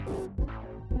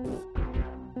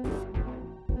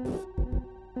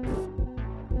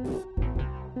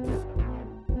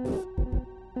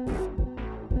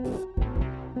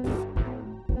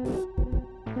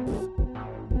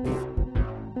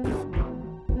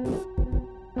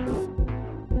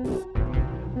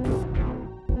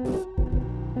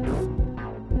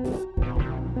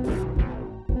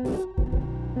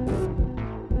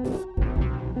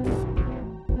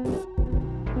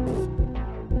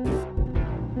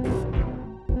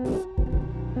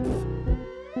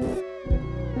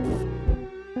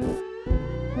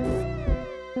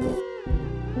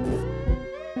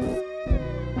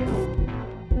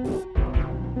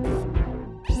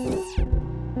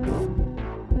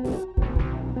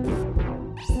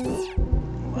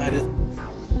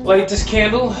Light this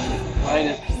candle. Light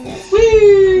it.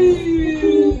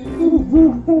 Whee!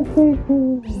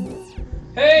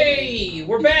 Hey,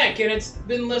 we're back, and it's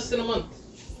been less than a month.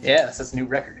 Yeah, that's a new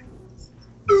record.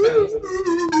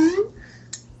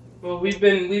 Well, we've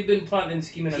been plotting and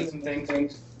scheming on some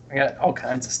things. We got all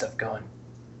kinds of stuff going.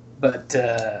 But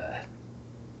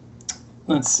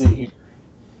let's see.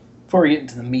 Before we get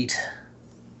into the meat.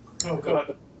 Oh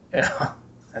God. Yeah,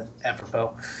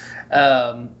 apropos.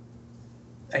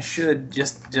 I should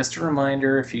just a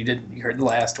reminder, if you heard the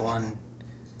last one.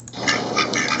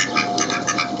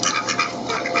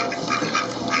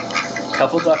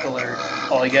 Couple Duck Alert.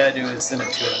 All you gotta do is send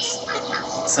it to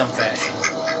us in some fashion.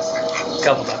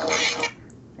 Couple Duck Alert.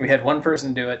 We had one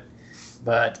person do it,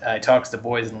 but I talked to the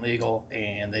boys in legal,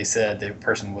 and they said the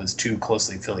person was too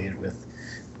closely affiliated with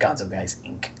Gonzo Guys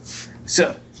Inc.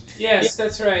 So. Yes,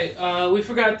 that's right. We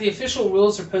forgot the official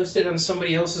rules are posted on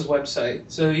somebody else's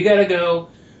website, so you gotta go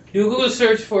do a Google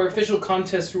search for official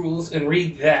contest rules and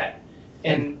read that.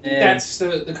 And that's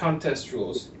the contest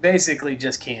rules. Basically,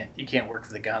 you can't work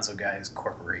for the Gonzo Guys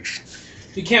Corporation.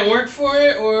 You can't work for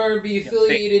it or be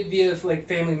affiliated via like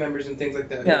family members and things like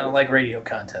that. Yeah, like radio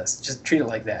contests. Just treat it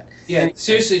like that. Yeah,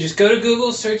 seriously, just go to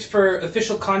Google, search for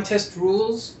official contest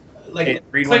rules. Like,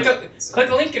 click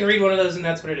a link and read one of those, and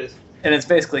that's what it is. And it's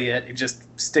basically it. You just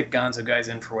stick Gonzo Guys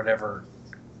in for whatever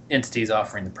entity is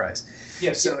offering the prize.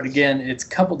 Yes. So again, it's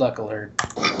Couple Duck Alert.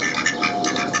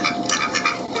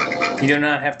 You do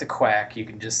not have to quack. You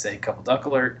can just say Couple Duck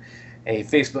Alert, a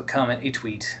Facebook comment, a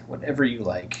tweet, whatever you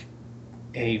like.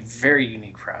 A very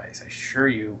unique prize. I assure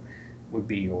you would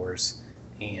be yours.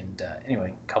 And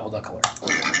anyway, Couple Duck Alert.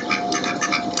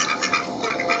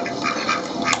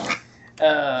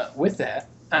 With that,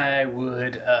 I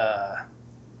would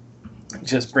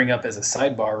just bring up as a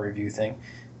sidebar review thing.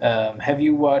 Have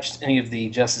you watched any of the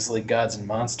Justice League Gods and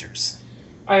Monsters?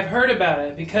 I've heard about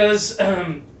it because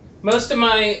most of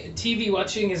my TV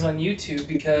watching is on YouTube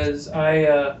because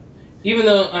I, even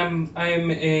though I'm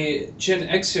a Gen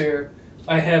Xer,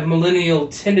 I have millennial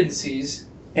tendencies.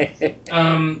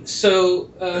 So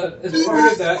as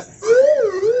part of that,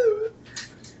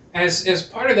 as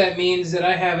part of that means that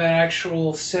I have an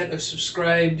actual set of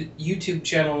subscribed YouTube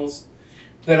channels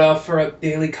that offer up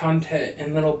daily content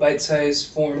in little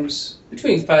bite-sized forms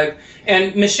between 5.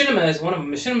 And Machinima is one of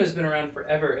them. Machinima has been around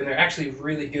forever, and they're actually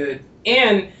really good.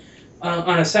 And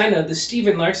on a side note, the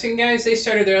Steven Larson guys, they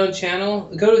started their own channel.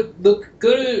 Go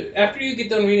to after you get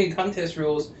done reading contest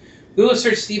rules, Google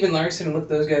search Steven Larson and look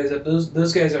those guys up.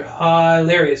 Those guys are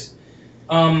hilarious.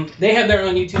 They have their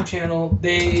own YouTube channel.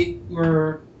 They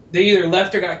either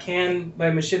left or got canned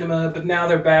by Machinima, but now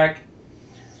they're back.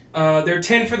 Their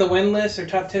 10 for the win list, their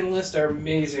top 10 list are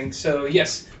amazing. So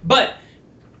yes, but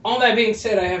all that being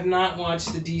said, I have not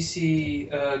watched the DC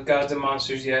Gods and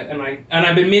Monsters yet, and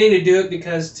I've been meaning to do it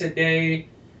because today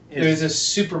there's a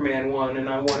Superman one, and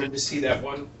I wanted to see that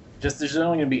one. I think there's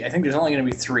only going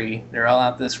to be 3. They're all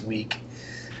out this week.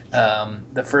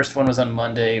 The first one was on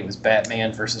Monday. It was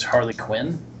Batman versus Harley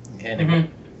Quinn, and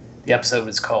the episode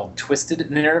was called Twisted.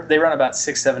 And they run about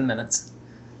 6-7 minutes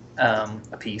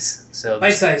a piece. So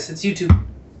bite size. It's YouTube.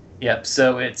 Yep.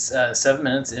 So it's 7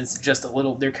 minutes. It's just a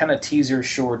little. They're kind of teaser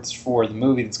shorts for the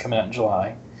movie that's coming out in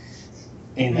July,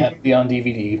 and that'll be on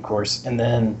DVD, of course, and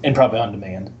probably on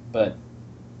demand. But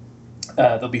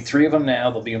there'll be 3 of them now.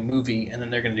 There'll be a movie, and then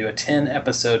they're going to do a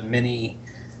 10-episode mini.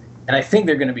 And I think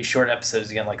they're going to be short episodes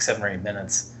again, like 7 or 8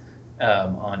 minutes,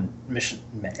 on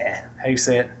how do you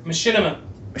say it?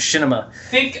 Machinima.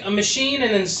 Think a machine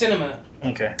and then cinema.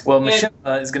 Okay. Well,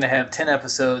 Machinima is going to have 10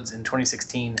 episodes in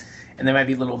 2016, and there might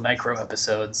be little micro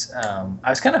episodes. I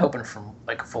was kind of hoping for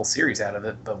like a full series out of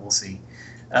it, but we'll see.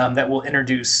 That will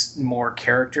introduce more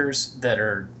characters that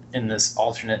are in this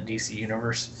alternate DC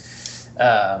universe.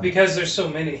 Because there's so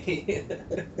many.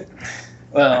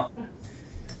 Well,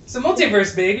 it's a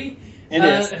multiverse, baby. It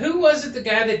is. Who was it, the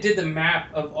guy that did the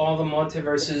map of all the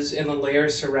multiverses and the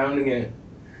layers surrounding it?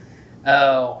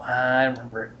 Oh, I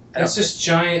remember. It's this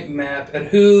giant map, and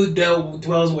who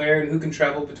dwells where, and who can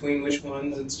travel between which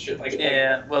ones, and shit like that.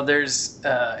 Yeah, well, there's...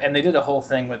 and they did a whole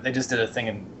thing, they just did a thing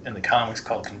in the comics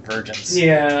called Convergence.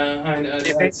 Yeah, I know.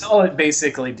 That's all it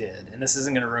basically did, and this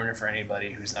isn't going to ruin it for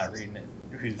anybody who's not reading it.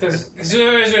 Because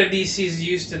whoever's at DC is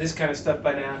used to this kind of stuff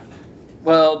by now.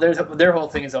 Well, their whole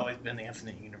thing has always been the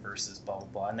infinite universes, blah, blah,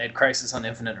 blah. And they had Crisis on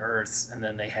Infinite Earths, and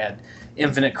then they had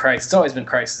Infinite Crisis. It's always been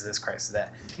Crisis this, Crisis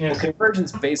that. Yeah. Well,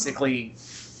 Convergence basically...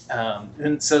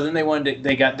 and so then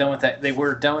they got done with that. They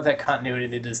were done with that continuity.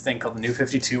 They did this thing called the New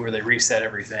 52 where they reset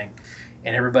everything,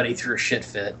 and everybody threw a shit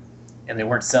fit, and they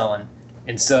weren't selling.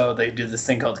 And so they did this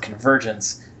thing called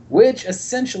Convergence, which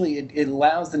essentially it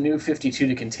allows the New 52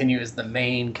 to continue as the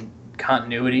main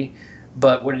continuity.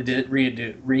 But what it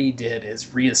redid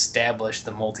is reestablish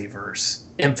the multiverse,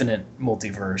 infinite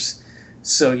multiverse,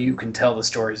 so you can tell the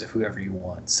stories of whoever you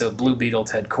want. So Blue Beetle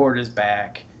Ted Kord is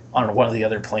back on one of the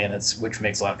other planets, which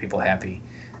makes a lot of people happy.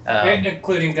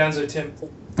 Including Gonzo Tim.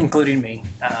 Including me.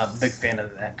 Big fan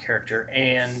of that character.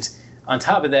 And on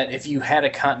top of that, if you had a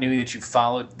continuity that you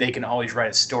followed, they can always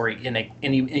write a story in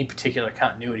any particular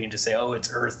continuity and just say, oh, it's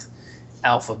Earth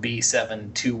Alpha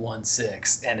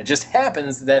B7216, and it just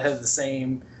happens that has the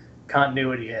same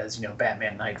continuity as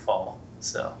Batman Nightfall.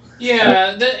 So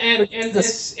yeah,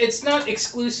 it's not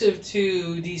exclusive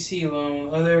to DC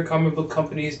alone. Other comic book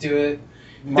companies do it.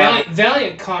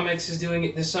 Valiant Comics is doing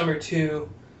it this summer too.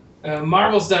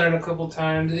 Marvel's done it a couple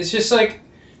times. It's just like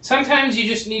sometimes you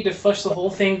just need to flush the whole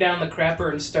thing down the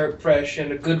crapper and start fresh,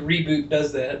 and a good reboot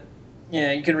does that.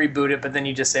 Yeah, you can reboot it, but then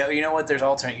you just say, oh, you know what? There's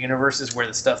alternate universes where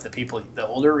the stuff that the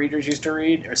older readers used to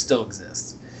read, still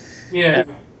exists. Yeah.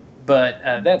 But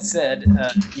that said,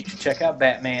 you can check out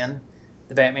Batman.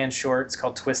 The Batman short is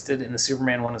called Twisted, and the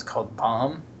Superman one is called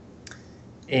Bomb.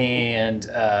 And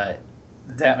that,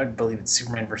 I believe it's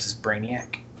Superman versus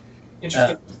Brainiac.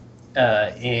 Interesting.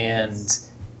 And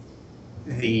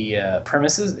the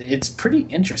premises, it's pretty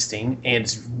interesting,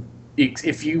 and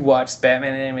if you watch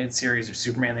Batman animated series or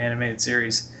Superman animated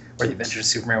series or the Adventures of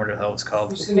Superman, whatever the hell it's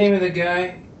called. What's the name of the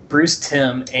guy? Bruce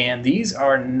Timm, and these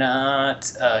are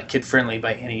not kid-friendly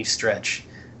by any stretch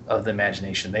of the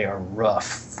imagination. They are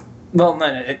rough. Well,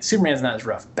 Superman's not as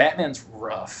rough. Batman's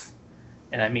rough,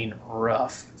 and I mean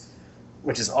rough,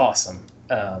 which is awesome.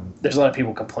 There's a lot of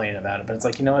people complaining about it, but it's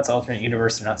like, it's alternate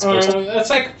universe. They're not supposed to. That's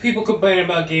like people complaining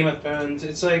about Game of Thrones.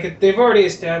 It's like they've already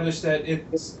established that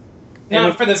it's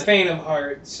not for the faint of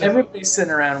heart. So. Everybody's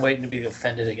sitting around waiting to be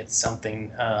offended against something.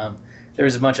 There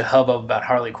was a bunch of hubbub about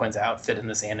Harley Quinn's outfit in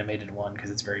this animated one because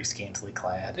it's very scantily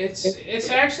clad. It's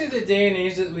actually the day and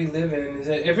age that we live in, is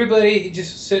that everybody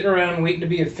just sitting around waiting to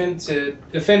be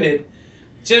offended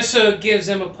just so it gives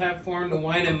them a platform to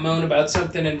whine and moan about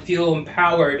something and feel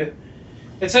empowered.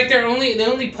 It's like the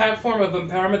only platform of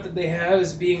empowerment that they have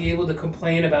is being able to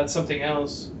complain about something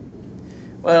else.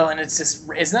 Well, and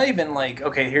it's not even like,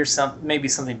 okay, here's maybe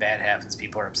something bad happens,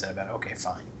 people are upset about it. Okay,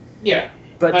 fine. Yeah.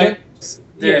 But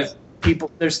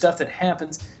there's stuff that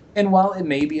happens, and while it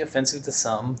may be offensive to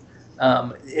some,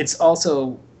 it's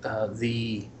also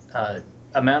the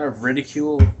amount of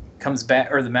ridicule comes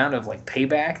back, or the amount of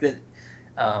payback that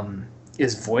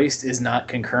is voiced is not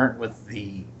concurrent with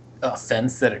the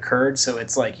offense that occurred. So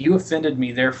it's like, you offended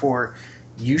me, therefore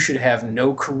you should have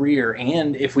no career,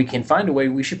 and if we can find a way,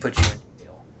 we should put you in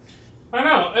jail. I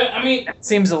know. I mean, it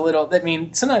seems a little.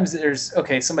 Sometimes there's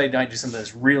somebody might do something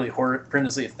that's really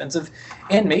horrendously offensive,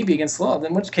 and maybe against the law.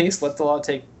 In which case, let the law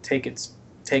take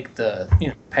the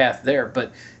path there.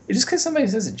 But just because somebody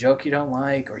says a joke you don't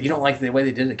like, or you don't like the way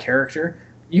they did a character,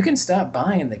 you can stop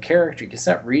buying the character. You can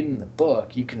stop reading the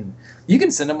book. You can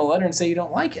send them a letter and say you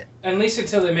don't like it. At least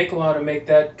until they make a law to make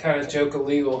that kind of joke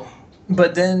illegal.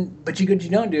 But what you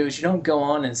don't do is you don't go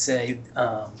on and say,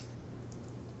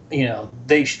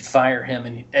 they should fire him,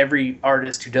 and every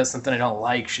artist who does something I don't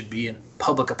like should be in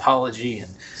public apology,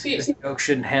 and this joke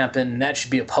shouldn't happen, and that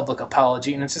should be a public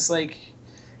apology. And it's just like,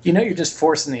 you're just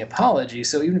forcing the apology.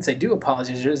 So even if they do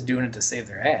apologize, they're just doing it to save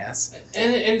their ass.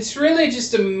 And it's really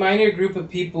just a minor group of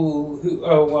people who.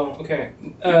 Oh well, okay.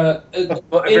 A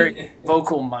very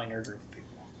vocal minor group of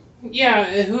people.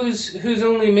 Yeah, whose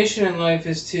only mission in life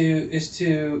is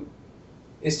to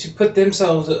put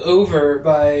themselves over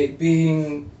by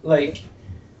being like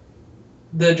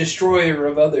the destroyer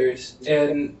of others,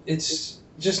 and it's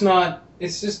just not.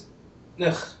 It's just,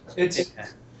 it's. Yeah.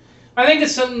 I think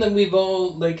it's something that we've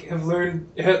all have learned,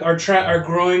 are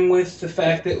growing with the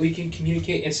fact that we can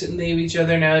communicate instantly with each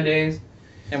other nowadays.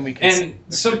 And we can.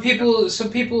 And some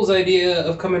people's idea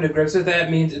of coming to grips with that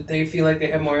means that they feel like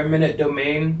they have more eminent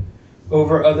domain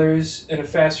over others in a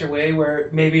faster way, where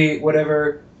maybe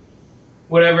whatever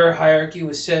hierarchy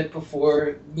was set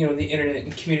before the internet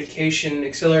and communication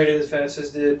accelerated as fast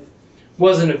as it did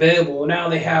wasn't available. Now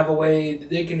they have a way that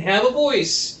they can have a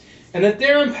voice and that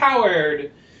they're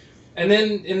empowered. And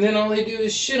then all they do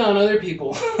is shit on other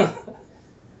people.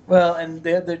 Well, and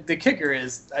the kicker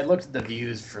is, I looked at the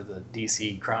views for the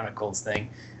DC Chronicles thing.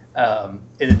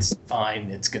 It's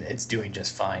fine. It's good. It's doing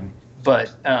just fine.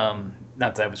 But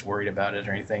not that I was worried about it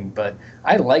or anything. But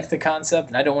I like the concept,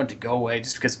 and I don't want it to go away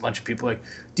just because a bunch of people are like,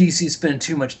 DC spending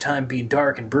too much time being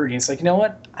dark and broody. And it's like, you know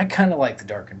what? I kind of like the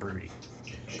dark and broody.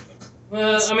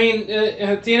 Well, I mean,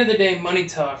 at the end of the day, money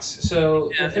talks.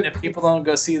 So Yeah, and if people don't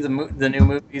go see the new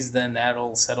movies, then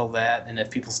that'll settle that. And if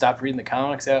people stop reading the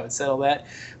comics, that would settle that.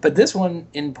 But this one,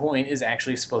 in point, is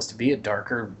actually supposed to be a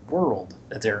darker world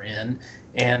that they're in,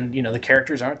 and the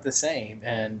characters aren't the same.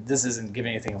 And this isn't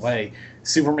giving anything away.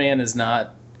 Superman is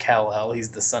not Kal-El; he's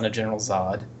the son of General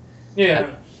Zod.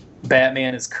 yeah.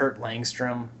 Batman is Kurt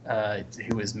Langstrom,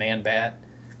 who is Man-Bat,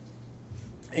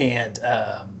 and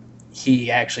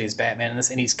he actually is Batman in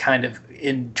this, and he's kind of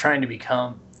in trying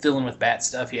to fill in with Bat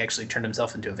stuff. He actually turned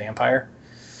himself into a vampire,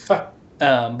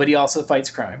 but he also fights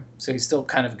crime, so he's still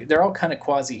they're all kind of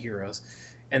quasi-heroes.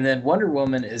 And then Wonder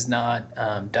Woman is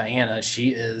not Diana; she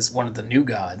is one of the new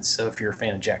gods. So if you're a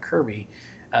fan of Jack Kirby,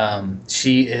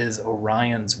 she is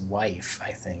Orion's wife,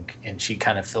 I think, and she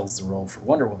kind of fills the role for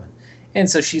Wonder Woman. And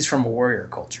so she's from a warrior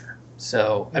culture.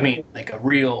 So I mean, like a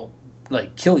real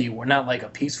kill you. We're not like a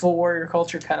peaceful warrior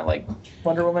culture, kind of like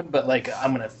Wonder Woman, but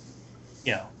I'm gonna,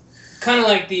 kind of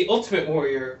like the Ultimate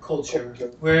Warrior culture,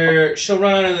 where she'll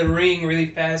run out of the ring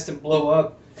really fast and blow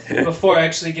up before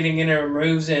actually getting in her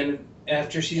moves, and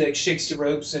after she shakes the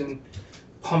ropes and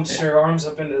pumps her arms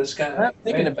up into the sky. I'm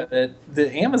thinking about it.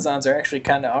 The Amazons are actually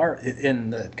are in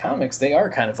the comics. They are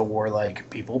kind of a warlike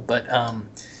people, but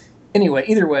anyway,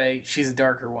 either way, she's a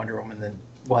darker Wonder Woman than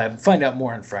we'll find out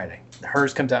more on Friday.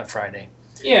 Hers comes out Friday.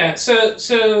 Yeah, so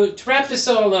to wrap this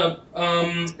all up,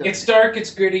 it's dark, it's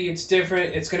gritty, it's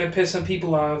different, it's gonna piss some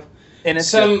people off. And it's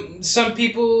some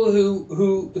people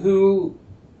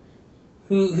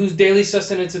whose daily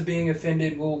sustenance of being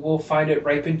offended will find it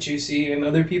ripe and juicy, and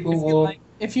other people will.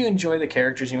 If you enjoy the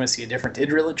characters, you want to see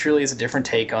it really truly is a different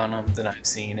take on them than I've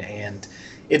seen, and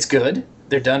it's good.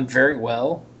 They're done very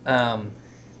well.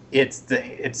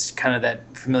 It's kind of that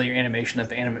familiar animation of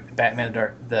Batman,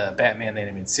 the Batman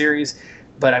animated series,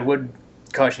 but I would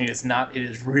caution you, it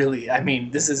is really, I mean,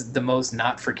 this is the most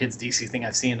not for kids DC thing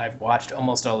I've seen. I've watched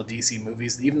almost all the DC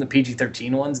movies. Even the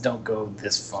PG-13 ones don't go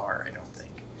this far, I don't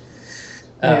think.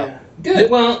 Yeah.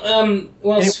 Good. Well,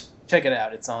 anyway, check it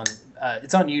out. It's on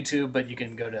YouTube, but you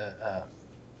can go to.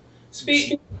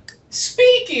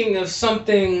 Speaking of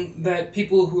something that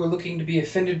people who are looking to be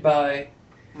offended by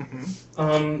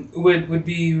would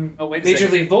be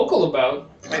majorly vocal about.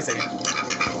 Wait a second.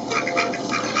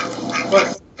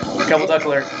 What? Double duck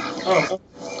alert. Oh.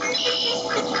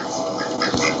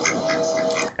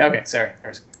 Okay, sorry.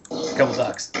 There's a couple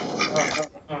ducks.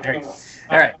 There you go.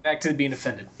 All right, back to being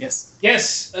offended. Yes.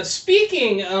 Yes.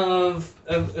 Speaking of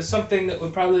something that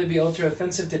would probably be ultra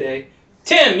offensive today,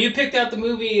 Tim, you picked out the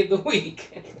movie of the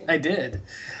week. I did.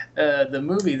 The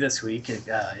movie this week it's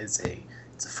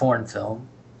a foreign film.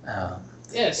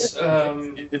 Yes.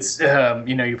 It's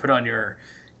you put on your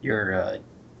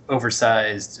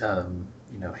oversized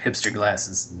hipster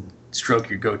glasses and stroke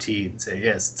your goatee and say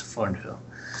yes, it's a foreign film.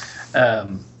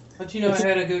 How'd you know I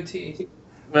had a goatee?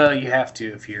 Well, you have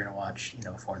to if you're gonna watch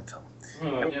a foreign film.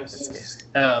 Oh, yes.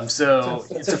 So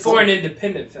it's a foreign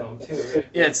independent film too,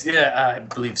 right? Yeah, I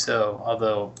believe so,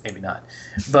 although maybe not.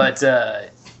 But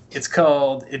it's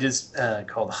called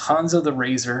Hanzo the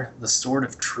Razor: The Sword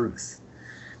of Truth.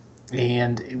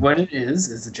 And what it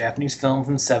is a Japanese film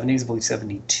from the 70s, I believe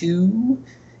 72,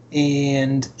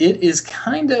 and it is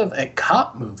kind of a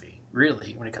cop movie,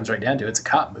 really, when it comes right down to it. It's a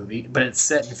cop movie, but it's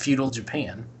set in feudal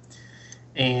Japan.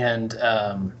 And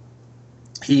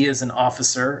he is an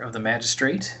officer of the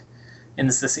magistrate. And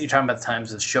you're talking about the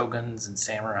times of shoguns and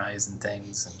samurais and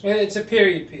things. And it's a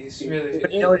period piece, really.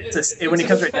 When it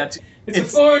comes right down to it's a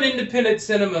foreign independent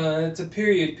cinema. It's a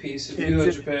period piece of feudal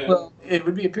Japan. Well, it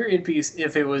would be a period piece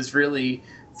if it was really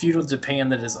feudal Japan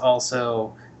that is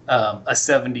also a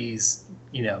 70s,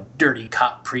 dirty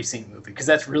cop precinct movie, because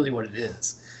that's really what it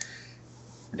is.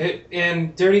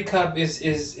 And dirty cop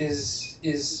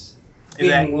is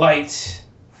being light.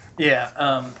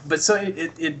 Yeah, but so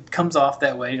it comes off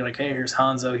that way. You're like, hey, here's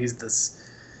Hanzo. He's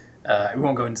this. We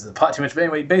won't go into the plot too much, but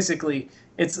anyway, basically,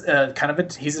 it's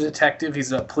he's a detective.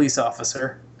 He's a police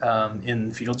officer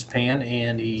in feudal Japan,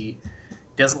 and he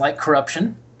doesn't like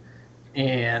corruption.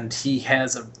 And he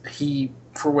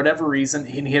for whatever reason,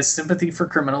 he has sympathy for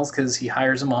criminals because he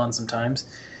hires them on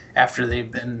sometimes after they've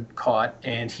been caught,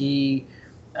 and he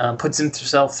puts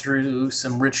himself through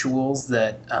some rituals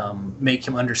that make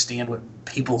him understand what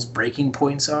people's breaking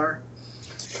points are.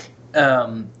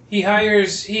 He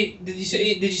hires. Did you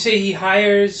say he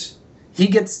hires? He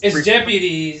gets as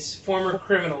deputies former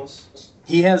criminals.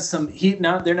 He has some.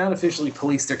 They're not officially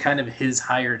police. They're kind of his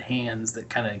hired hands. That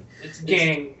kind of. It's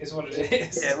gang, is what it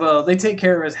is. Yeah. Well, they take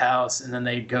care of his house, and then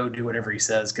they go do whatever he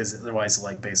says, because otherwise,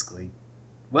 basically,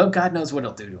 well, God knows what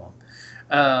he'll do to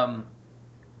him.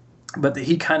 but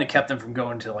he kind of kept them from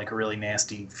going to like a really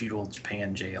nasty feudal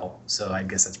Japan jail. So I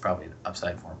guess that's probably an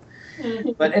upside for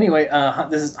him. But anyway,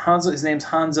 this is Hanzo. His name's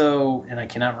Hanzo, and I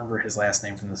cannot remember his last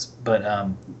name from this. But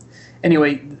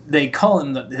anyway, they call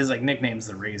him his like nickname's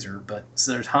the Razor. But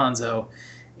so there's Hanzo,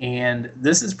 and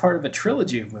this is part of a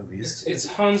trilogy of movies. It's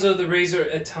Hanzo the Razor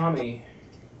Atami.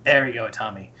 There we go,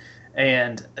 Atami,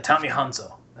 and Atami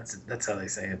Hanzo. That's how they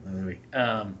say it in the movie.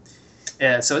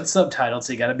 Yeah, so it's subtitled,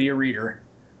 so you got to be a reader.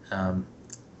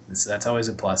 So that's always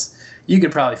a plus. You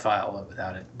could probably follow it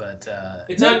without it, but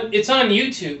it's on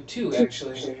YouTube too,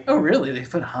 actually. Oh, really? They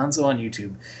put Hanzo on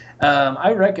YouTube.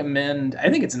 I recommend. I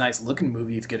think it's a nice looking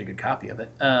movie if you get a good copy of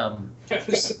it.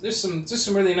 There's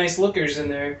some really nice lookers in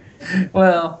there.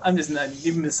 Well, I'm just not.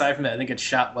 Even aside from that, I think it's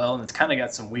shot well, and it's kind of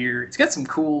got some weird. It's got some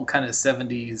cool kind of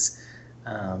 70s.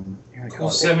 Cool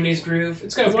 70s groove.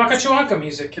 It's got Waka Chewaka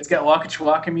music. It's got Waka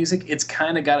Chewaka music. It's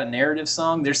kind of got a narrative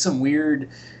song. There's some weird,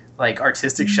 like,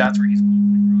 artistic shots where he's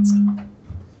walking across it,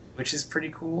 which is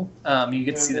pretty cool. You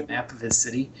get to see the map of his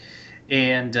city,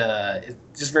 and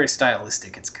it's just very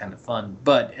stylistic. It's kind of fun,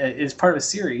 but it's part of a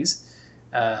series,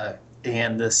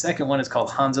 and the second one is called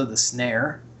Hanzo the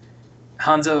Snare.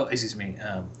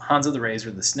 Hanzo the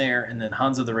Razor, the Snare, and then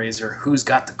Hanzo the Razor, Who's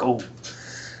Got the Gold?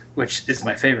 Which is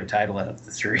my favorite title out of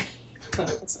the three.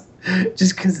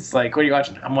 Just because it's like, what are you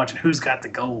watching? I'm watching Who's Got the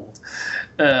Gold?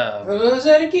 Was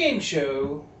that a game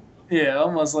show? Yeah,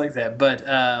 almost like that. But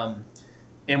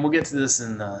and we'll get to this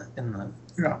in the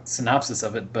synopsis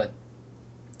of it. But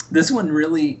this one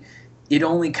really, it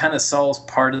only kind of solves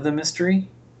part of the mystery,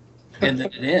 and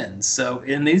then it ends. So,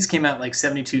 and these came out like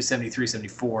 72, 73,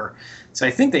 74. So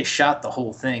I think they shot the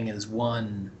whole thing as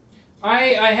one.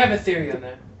 I have a theory on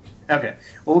that. Okay,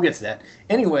 well, we'll get to that.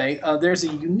 Anyway, there's a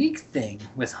unique thing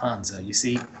with Hanzo. You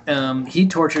see, he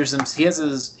tortures him. He has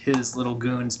his little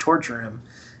goons torture him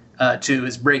to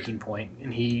his breaking point,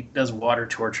 and he does water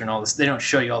torture and all this. They don't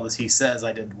show you all this. He says,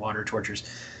 I did water tortures.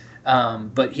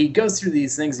 But he goes through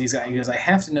these things. He goes, I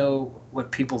have to know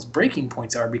what people's breaking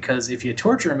points are, because if you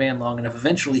torture a man long enough,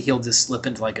 eventually he'll just slip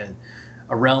into like a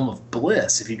realm of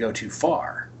bliss if you go too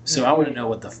far. So I want to know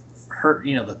what the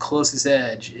closest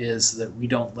edge is, so that we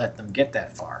don't let them get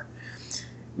that far.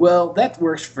 Well, that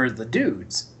works for the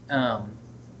dudes,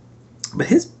 but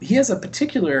he has a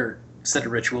particular set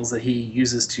of rituals that he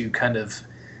uses to kind of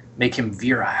make him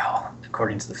virile,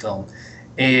 according to the film,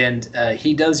 and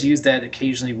he does use that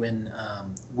occasionally when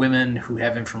women who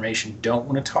have information don't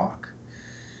want to talk.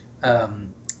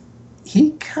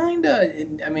 He kind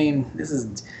of, I mean, this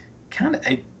is kind of.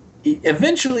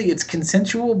 Eventually, it's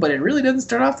consensual, but it really doesn't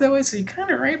start off that way. So he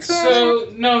kind of rapes her.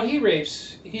 So no, he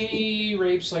rapes. He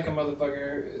rapes like a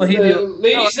motherfucker. Well, the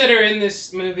ladies that are in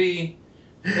this movie,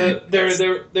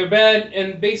 they're bad,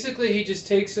 and basically he just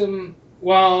takes them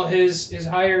while his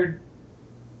hired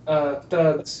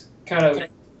thugs kind of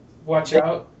watch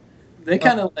out. They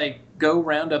kind of like go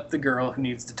round up the girl who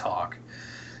needs to talk,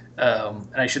 and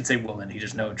I should say woman. He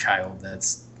just no child.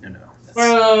 That's.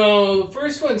 Well, the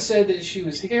first one said that she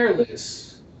was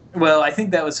hairless. Well, I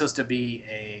think that was supposed to be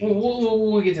a.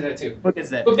 We'll get to that too. What is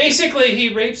that? But basically,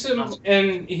 he rapes him,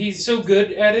 and he's so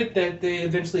good at it that they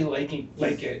eventually like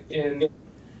it, and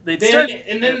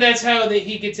then that's how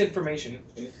he gets information.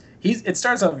 It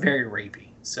starts off very rapey,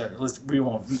 so we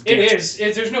won't. There's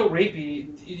no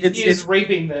rapey. He is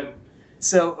raping them.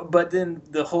 So, but then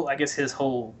his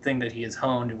whole thing that he has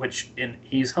honed,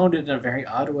 he's honed it in a very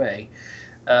odd way.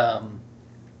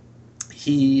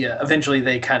 He eventually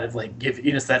they kind of like give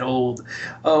it's that old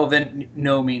then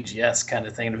no means yes kind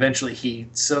of thing, and eventually he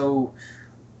so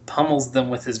pummels them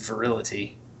with his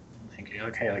virility.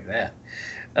 Okay, like that.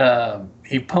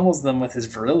 He pummels them with his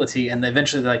virility, and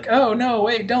eventually they're like, oh no,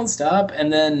 wait, don't stop,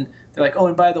 and then they're like, oh,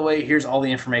 and by the way, here's all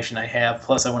the information I have,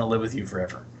 plus I want to live with you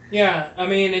forever. Yeah, I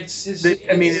mean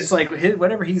it's like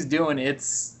whatever he's doing,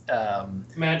 it's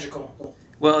magical.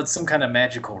 Well, it's some kind of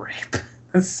magical rape.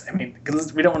 I mean,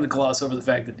 because we don't want to gloss over the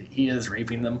fact that he is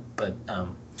raping them, but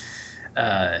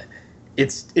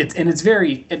it's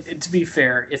very. To be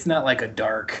fair, it's not like a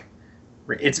dark.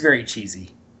 It's very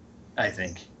cheesy, I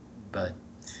think, but.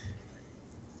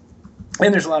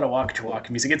 And there's a lot of walk-to-walk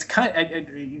music. It's kind of,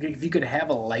 if you could have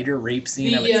a lighter rape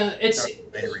scene, it's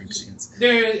lighter rape scenes.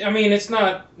 There, I mean, it's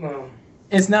not. Well,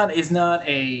 it's not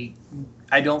a.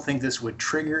 I don't think this would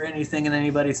trigger anything in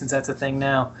anybody, since that's a thing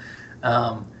now.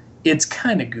 It's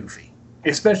kind of goofy,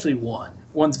 especially one.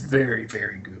 One's very,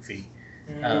 very goofy.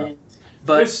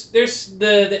 But there's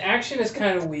the action is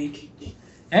kind of weak,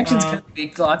 Action's kind of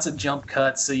big, lots of jump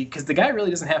cuts. So because the guy really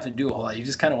doesn't have to do a whole lot, he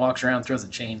just kind of walks around, and throws a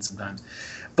chain sometimes.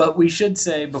 But we should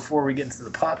say before we get into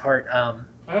the plot part, I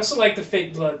also like the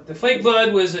fake blood. The fake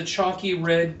blood was a chalky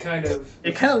red kind of.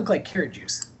 It kind of looked like carrot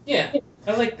juice. Yeah,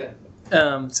 I like that.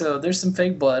 So there's some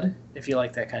fake blood, if you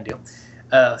like that kind of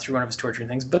deal, through one of his torturing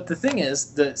things. But the thing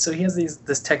is, so he has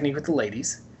this technique with the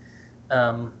ladies,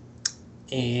 and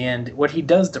what he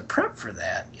does to prep for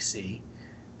that, you see,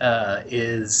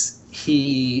 is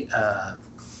he how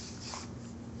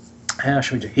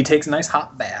should we do? He takes a nice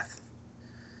hot bath.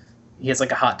 He has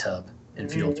like a hot tub in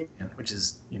feudal Japan, which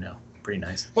is pretty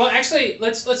nice. Well, actually,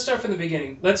 let's start from the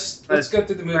beginning. Let's go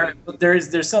through the movie.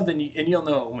 There's something, and you'll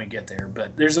know it when we get there.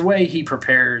 But there's a way he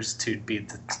prepares to be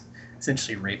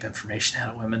essentially rape information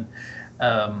out of women,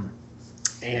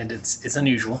 and it's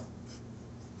unusual.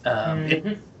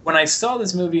 When I saw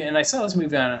this movie, and I saw this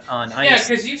movie on IMDb. Yeah,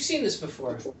 because you've seen this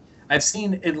before. I've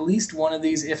seen at least one of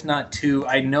these, if not two.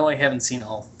 I know I haven't seen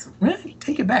all three.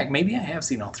 Take it back. Maybe I have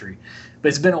seen all three. But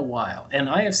it's been a while. And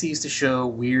IFC used to show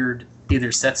weird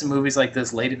either sets of movies like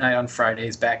this late at night on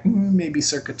Fridays back maybe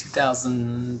circa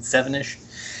 2007-ish.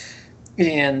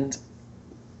 And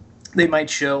they might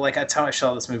show, like that's how I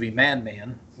saw this movie,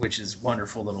 Madman, which is a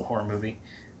wonderful little horror movie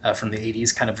from the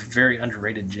 80s, kind of very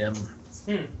underrated gem.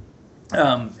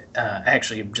 I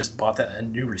actually just bought a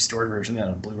new restored version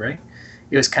on Blu-ray.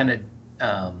 It was kind of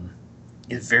a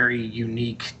very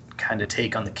unique kind of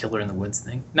take on the Killer in the Woods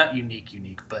thing. Not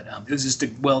unique, but it was just a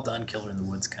well-done Killer in the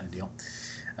Woods kind of deal.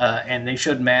 And they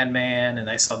showed Madman, and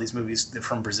I saw these movies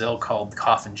from Brazil called the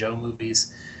Coffin Joe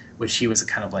movies, which he was a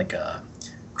kind of like a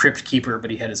crypt keeper, but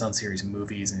he had his own series of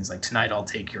movies, and he's like, Tonight I'll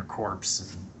Take Your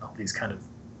Corpse, and all these kind of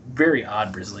very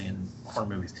odd Brazilian horror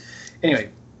movies.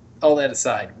 Anyway, all that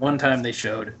aside, one time they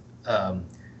showed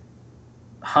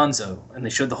Hanzo, and they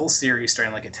showed the whole series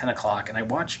starting like at 10 o'clock, and I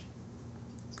watched,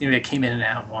 I came in and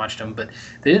out and watched them, but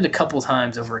they did a couple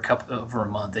times over a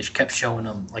month. They kept showing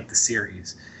them like the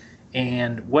series.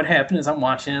 And what happened is I'm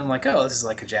watching it, and I'm like, oh, this is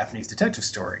like a Japanese detective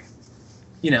story.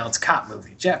 It's a cop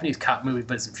movie. Japanese cop movie,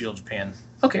 but it's in feudal Japan.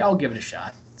 Okay, I'll give it a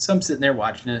shot. So I'm sitting there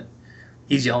watching it.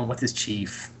 He's yelling with his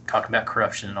chief, talking about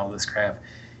corruption and all this crap.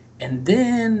 And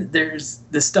then this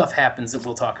stuff happens that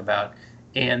we'll talk about.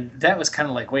 And that was kind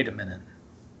of like, wait a minute.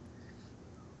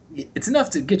 It's enough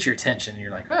to get your attention. And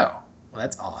you're like, oh, well,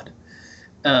 that's odd.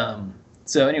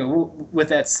 So anyway, with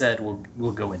that said,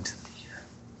 we'll go into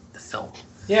the film.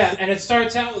 Yeah, and it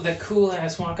starts out with that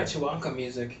cool-ass Waka Chiwaka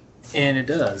music. And it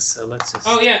does, so let's just...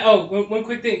 Oh, yeah, one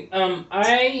quick thing.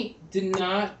 I did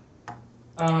not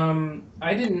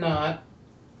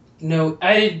know...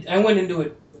 I went into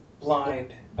it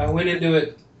blind. I went into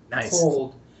it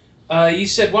cold. You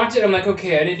said, watch it. I'm like,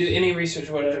 okay, I didn't do any research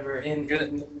or whatever. And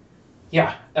good.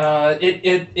 Yeah,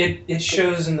 it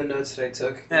shows in the notes that I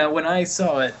took. When I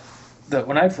saw it,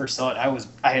 when I first saw it,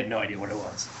 I had no idea what it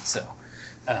was. So...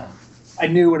 I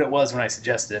knew what it was when I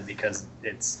suggested it because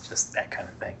it's just that kind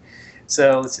of thing.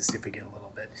 So let's just see if we get a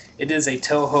little bit. It is a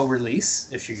Toho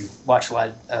release. If you watch a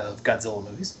lot of Godzilla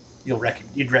movies,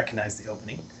 you'd recognize the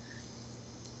opening.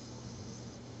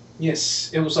 Yes,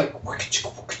 it was like...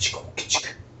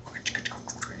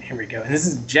 Here we go. And this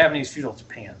is Japanese feudal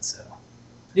Japan, so...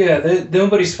 Yeah,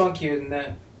 nobody's funkier than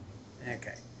that.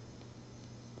 Okay.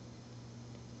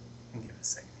 Give it a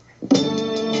second.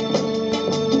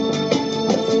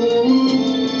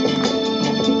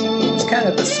 Kind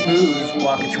of a smooth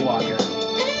Waka Chiwaka.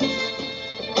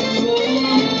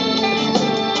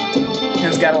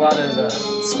 It's got a lot of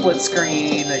split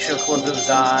screen. They show close of his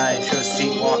eye, show his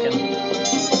feet walking.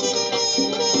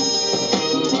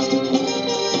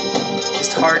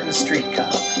 Just hardened street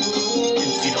cop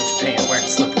in feudal Japan wearing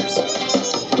slippers.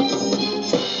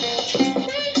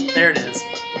 There it is.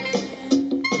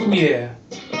 Yeah.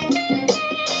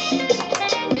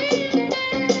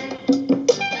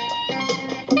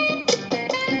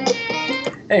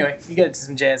 Anyway, you get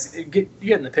some jazz. You get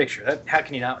in the picture. How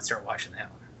can you not start watching that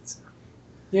one?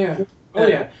 Yeah. Oh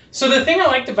yeah. So the thing I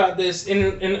liked about this,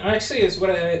 and actually is what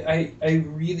I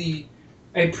really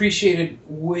appreciated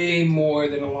way more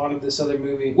than a lot of this other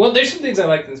movie. Well, there's some things I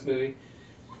liked in this movie.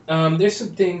 There's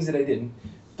some things that I didn't.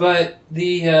 But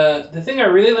the thing I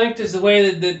really liked is the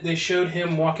way that they showed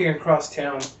him walking across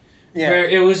town. Yeah. Where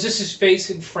it was just his face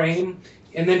in frame,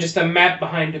 and then just a map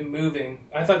behind him moving.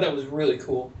 I thought that was really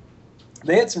cool.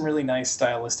 They had some really nice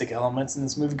stylistic elements in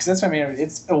this movie because that's what I mean.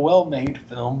 It's a well-made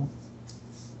film.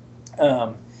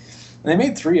 They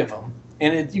made 3 of them,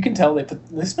 and you can tell they spent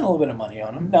a little bit of money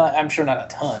on them. I'm sure not a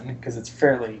ton because it's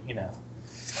fairly,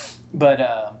 But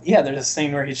yeah, there's a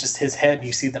scene where he's just his head, and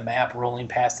you see the map rolling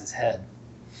past his head,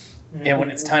 And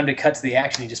when it's time to cut to the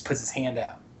action, he just puts his hand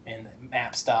out, and the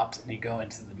map stops, and you go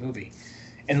into the movie.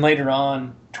 And later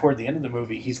on, toward the end of the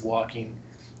movie, he's walking,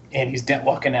 and he's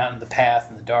walking out in the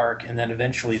path in the dark, and then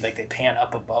eventually, like, they pan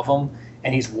up above him,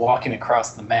 and he's walking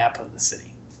across the map of the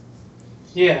city.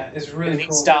 Yeah, it's really and cool.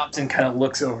 He stops and kind of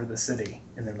looks over the city,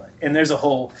 and they're like, and there's a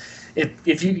whole.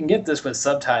 If you can get this with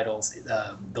subtitles,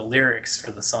 the lyrics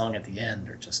for the song at the end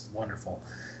are just wonderful.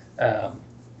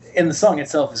 And the song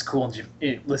itself is cool.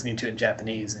 Listening to it in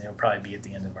Japanese, and it'll probably be at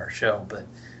the end of our show. But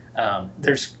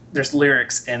there's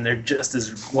lyrics, and they're just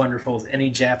as wonderful as any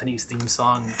Japanese theme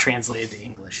song translated to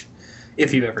English,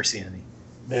 if you've ever seen any.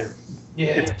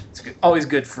 It's good, always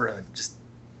good for a just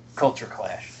culture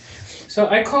clash. So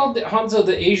I called Hanzo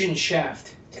the Asian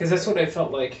Shaft because that's what I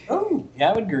felt like. Oh, yeah,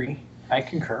 I would agree. I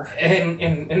concur.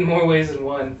 In more ways than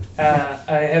one. I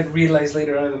had realized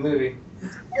later on in the movie.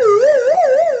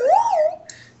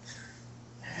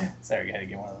 Sorry, I had to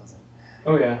get one of those in.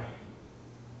 Oh yeah.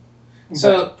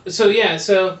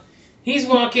 So he's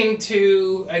walking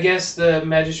to, I guess, the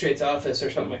magistrate's office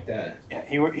or something like that. Yeah,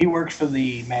 he works for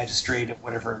the magistrate of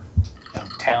whatever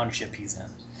township he's in.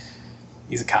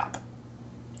 He's a cop.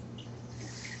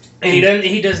 And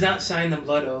he does not sign the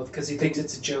blood oath because he thinks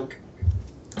it's a joke.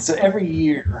 So every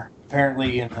year,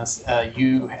 apparently, in this,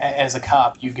 you as a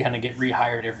cop, you kind of get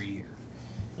rehired every year.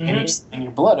 Mm-hmm. And you sign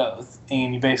your blood oath,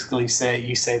 and you basically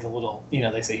say the little,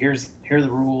 they say here are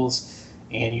the rules,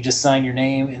 and you just sign your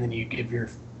name, and then you give your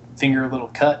finger a little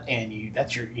cut, and you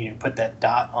put that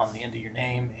dot on the end of your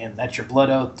name, and that's your blood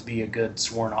oath to be a good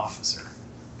sworn officer.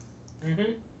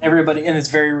 Mm-hmm. Everybody, and it's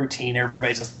very routine.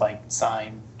 Everybody just like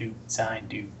sign, do.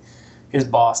 His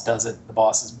boss does it.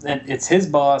 It's his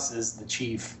boss is the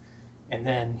chief, and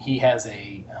then he has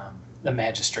the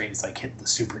magistrate is like hit the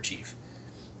super chief,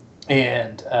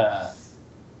 and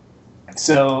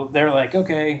so they're like,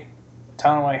 okay,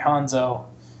 Tanawai Hanzo,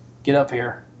 get up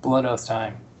here, blood oath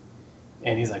time,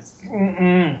 and he's like,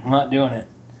 I'm not doing it,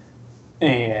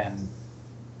 and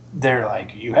they're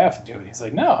like, you have to do it. He's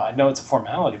like, no, I know it's a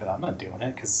formality, but I'm not doing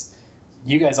it because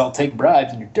you guys all take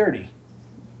bribes and you're dirty.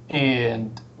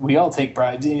 And we all take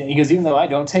bribes. He goes, even though I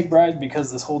don't take bribes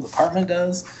because this whole department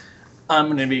does, I'm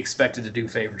going to be expected to do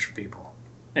favors for people.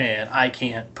 And I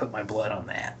can't put my blood on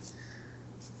that.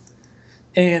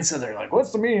 And so they're like,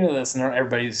 what's the meaning of this? And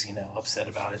everybody's, upset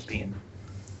about it being,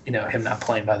 him not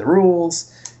playing by the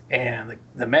rules. And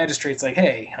the magistrate's like,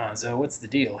 hey, Hanzo, what's the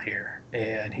deal here?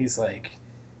 And he's like,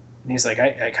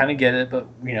 I kind of get it, but,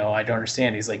 I don't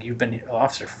understand. He's like, you've been an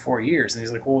officer for 4 years. And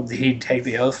he's like, well, did he take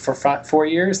the oath for 4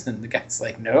 years? And the guy's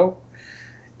like, no.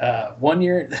 1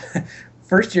 year,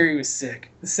 first year he was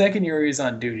sick. The second year he was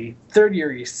on duty. Third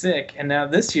year he's sick. And now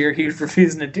this year he's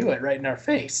refusing to do it right in our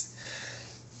face.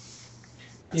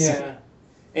 Yeah. So,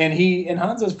 and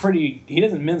Hanzo's he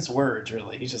doesn't mince words,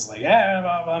 really. He's just like,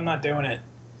 I'm not doing it.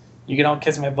 You can all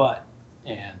kiss my butt.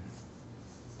 And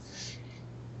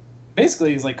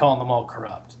basically, he's like calling them all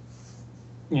corrupt.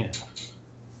 Yeah.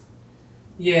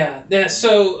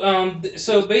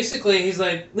 So basically, he's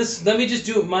like, listen, let me just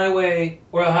do it my way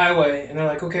or a highway, and they're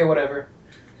like, okay, whatever.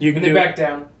 And they back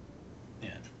down.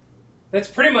 Yeah. That's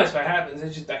pretty much what happens. They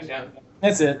just back down.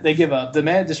 That's it. They give up. The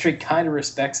magistrate kind of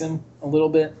respects him a little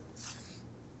bit.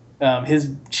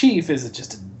 His chief is a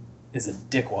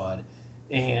dickwad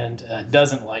and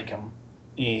doesn't like him.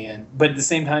 But at the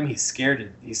same time, he's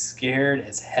scared. He's scared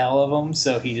as hell of him,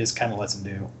 so he just kind of lets him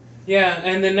do. Yeah,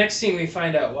 and the next scene we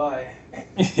find out why.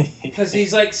 Because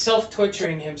he's like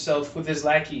self-torturing himself with his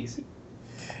lackeys.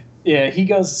 Yeah, he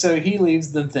goes. So he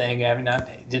leaves the thing. I mean,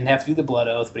 didn't have to do the blood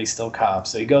oath, but he's still cop.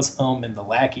 So he goes home, and the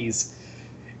lackeys.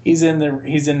 He's in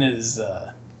his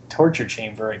torture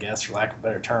chamber, I guess, for lack of a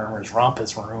better term, or his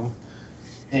rumpus room,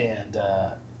 and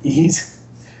he's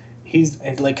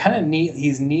like kind of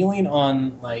he's kneeling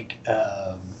on like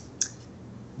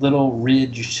little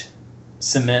ridged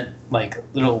cement, like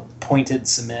little pointed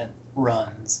cement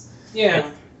runs.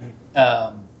 Yeah.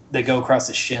 They go across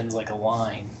his shins like a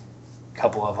line, a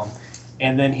couple of them,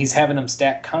 and then he's having them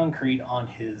stack concrete on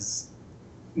his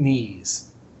knees.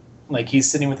 Like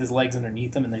he's sitting with his legs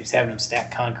underneath him, and then he's having him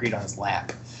stack concrete on his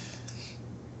lap.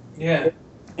 Yeah.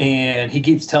 And he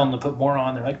keeps telling them to put more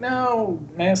on. They're like, no,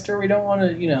 master, we don't want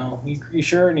to, you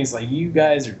sure? And he's like, you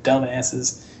guys are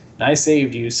dumbasses, and I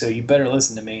saved you, so you better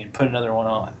listen to me and put another one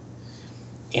on.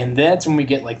 And that's when we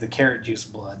get, like, the carrot juice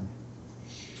blood.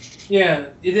 Yeah,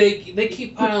 they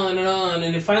keep piling it on,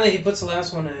 and then finally he puts the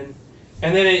last one in.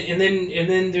 And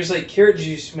then there's, like, carrot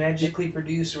juice magically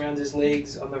produced around his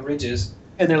legs on the ridges.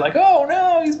 And they're like, oh,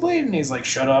 no, he's bleeding. He's like,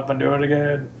 shut up and do it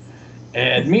again.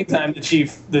 And meantime,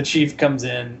 the chief comes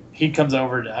in. He comes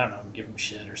over to, I don't know, give him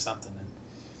shit or something.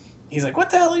 he's like,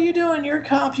 "What the hell are you doing? You're a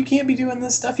cop. You can't be doing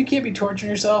this stuff. You can't be torturing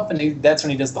yourself." And that's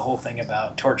when he does the whole thing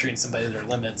about torturing somebody to their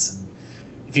limits. And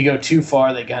if you go too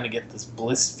far, they kind of get this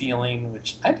bliss feeling,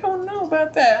 which I don't know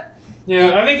about that.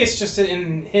 Yeah, I think it's just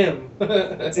in him.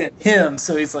 It's in him.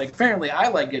 So he's like, apparently I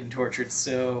like getting tortured,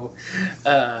 so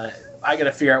I got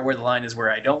to figure out where the line is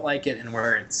where I don't like it and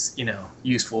where it's,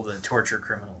 useful to torture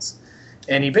criminals.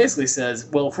 And he basically says,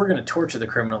 well, if we're going to torture the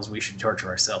criminals, we should torture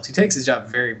ourselves. He takes his job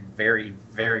very, very,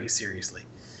 very seriously.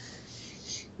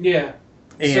 Yeah.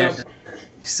 And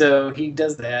so he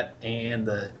does that, and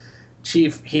the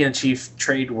chief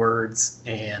trade words,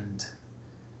 and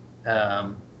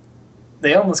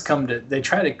they almost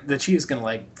the chief's going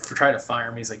to try to fire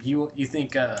him. He's like, you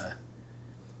think, how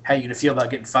you going to feel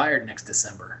about getting fired next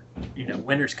December?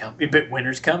 Winter's coming. But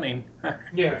winter's coming.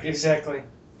 Yeah, exactly.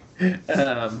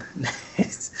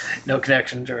 No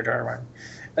connection to George R. R.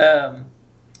 Martin.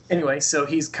 Anyway, so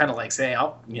he's kind of like saying,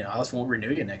 I just won't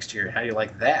renew you next year. How do you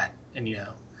like that? And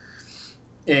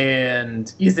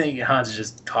and you think Hanzo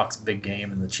just talks big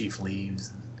game, and the chief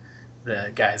leaves. And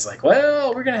the guy's like,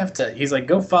 well, we're gonna have to. He's like,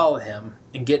 go follow him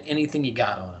and get anything you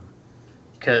got on him,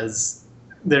 because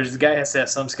the guy has to have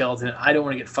some skeleton. I don't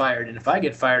want to get fired, and if I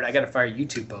get fired, I got to fire you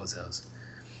two bozos.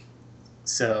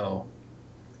 So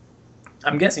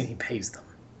I'm guessing he pays them.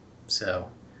 So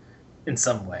in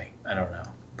some way, I don't know,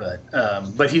 but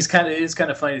it's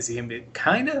kind of funny to see him.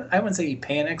 I wouldn't say he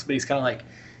panics, but he's kind of like,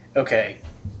 okay,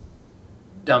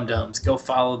 dum-dums, go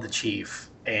follow the chief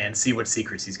and see what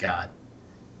secrets he's got,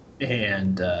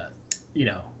 and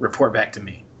report back to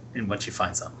me and once you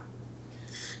find something.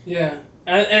 Yeah,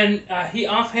 and he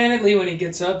offhandedly, when he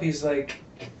gets up, he's like,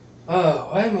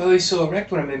 oh, why am I always so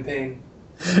erect when I'm in pain?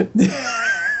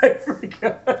 I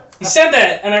forgot. He said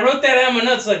that, and I wrote that out in my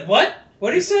notes. Like, what? What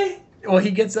did he say? Well,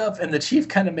 he gets up, and the chief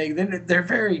kind of they're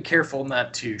very careful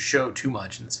not to show too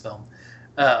much in this film.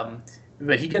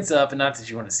 But he gets up, and not that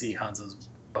you want to see Hanzo's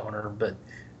boner, but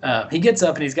he gets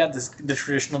up, and he's got the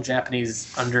traditional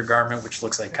Japanese undergarment, which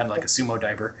looks like kind of like a sumo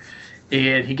diaper.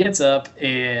 And he gets up,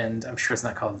 and I'm sure it's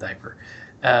not called a diaper.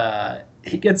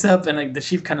 He gets up, and the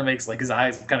chief kind of makes his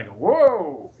eyes kind of go,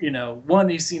 whoa. One,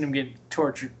 you've seen him get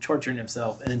torturing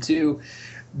himself, and then two,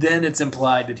 then it's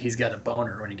implied that he's got a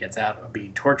boner when he gets out of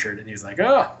being tortured, and he's like,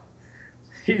 oh.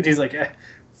 He's like,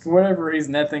 for whatever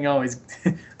reason, that thing always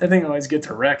gets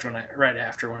erect right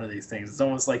after one of these things. It's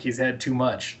almost like he's had too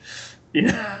much,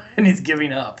 and he's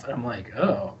giving up. And I'm like,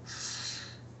 oh.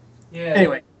 Yeah.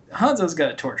 Anyway, Hanzo's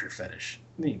got a torture fetish.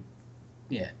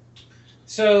 Yeah.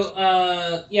 So,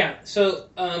 I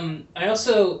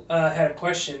also had a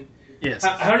question. Yes.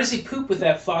 How does he poop with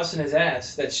that floss in his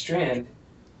ass, that strand?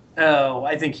 Oh,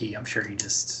 I'm sure he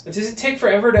just... Does it take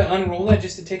forever to unroll that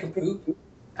just to take a poop?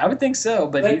 I would think so,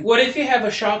 but... what if you have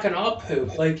a shock and awe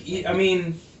poop?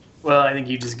 Well, I think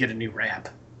you just get a new wrap.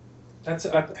 That's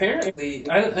apparently...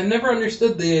 I never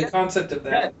understood the concept of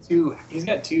that. He's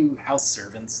got two house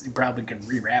servants. He probably can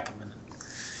rewrap them in an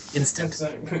instant.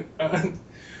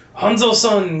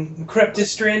 Hanzo-san crept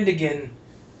his strand again.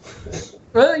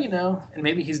 Well, and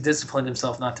maybe he's disciplined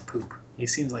himself not to poop. He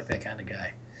seems like that kind of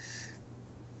guy.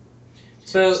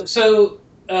 So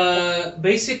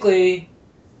basically,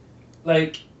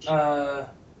 what?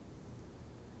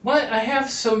 I have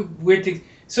some weird things.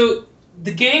 So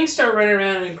the gang start running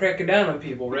around and cracking down on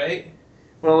people, right?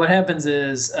 Well, what happens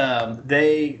is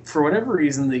they, for whatever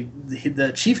reason,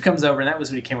 the chief comes over, and that was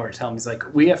what he came over to tell him. He's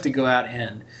like, we have to go out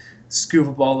and scoop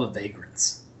up all the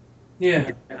vagrants. Yeah. And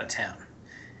get them out of town.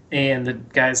 And the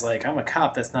guy's like, I'm a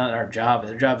cop. That's not our job.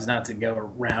 Their job is not to go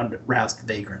around rouse the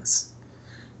vagrants.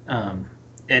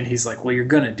 And he's like, well, you're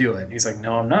going to do it. And he's like,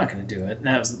 no, I'm not going to do it. And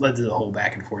that led to the whole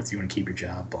back and forth. You want to keep your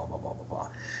job, blah, blah, blah, blah, blah.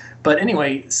 But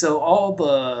anyway, so all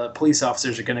the police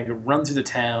officers are going to run through the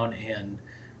town and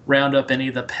round up any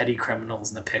of the petty criminals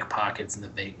and the pickpockets and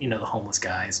the homeless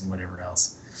guys and whatever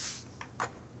else.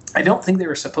 I don't think they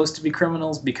were supposed to be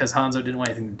criminals because Hanzo didn't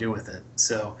want anything to do with it.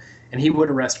 And he would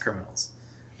arrest criminals.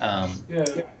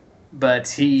 But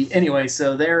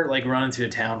so they're running through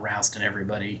the town, rousting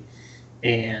everybody,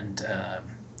 and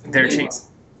they're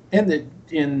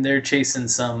chasing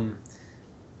some,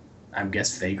 I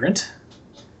guess, vagrant,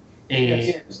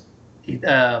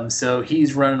 and so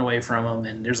he's running away from them,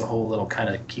 and there's a whole little kind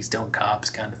of Keystone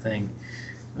Cops kind of thing.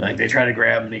 They try to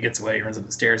grab him, and he gets away, he runs up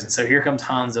the stairs, and so here comes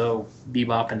Hanzo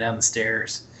bebopping down the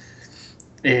stairs,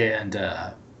 and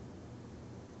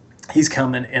he's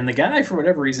coming, and the guy, for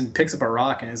whatever reason, picks up a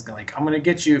rock and is like, I'm going to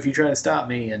get you if you try to stop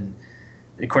me. And,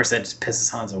 of course, that just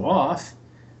pisses Hanzo off.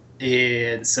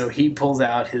 And so he pulls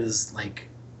out his,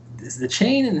 is the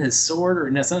chain in his sword, or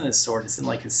no, it's not in his sword. It's in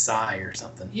like his sai or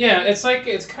something. Yeah, it's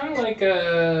kind of like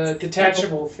a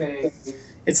detachable thing.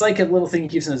 It's like a little thing he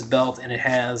keeps in his belt, and it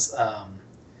has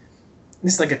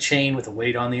it's like a chain with a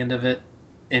weight on the end of it,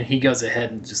 and he goes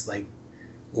ahead and just like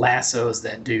lassos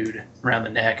that dude around the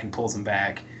neck and pulls him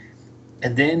back,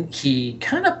 and then he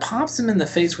kind of pops him in the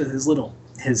face with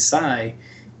his sai,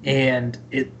 and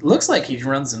it looks like he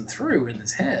runs him through in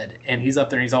his head, and he's up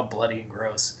there and he's all bloody and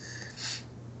gross.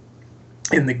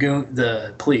 And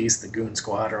the police, the goon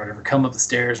squad or whatever, come up the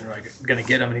stairs and are like gonna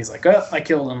get him, and he's like, "Oh, I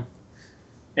killed him."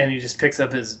 And he just picks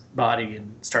up his body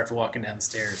and starts walking down the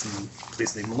stairs, and the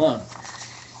police leave him alone.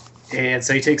 And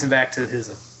so he takes him back to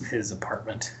his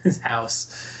apartment, his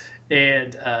house,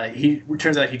 and it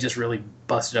turns out he just really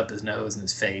busted up his nose and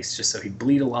his face just so he'd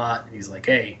bleed a lot. And he's like,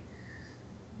 "Hey,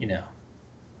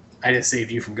 I just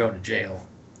saved you from going to jail."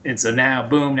 And so now,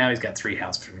 boom, now he's got 3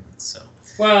 house payments. So.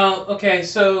 Well, okay,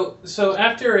 so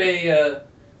after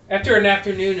an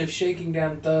afternoon of shaking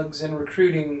down thugs and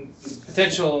recruiting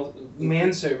potential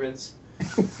manservants,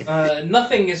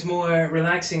 nothing is more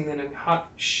relaxing than a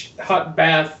hot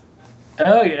bath.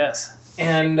 Oh yes.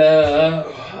 And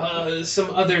some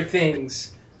other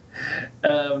things.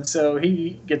 So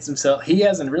he gets himself. He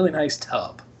has a really nice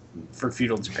tub for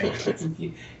feudal Japan.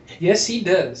 Yes, he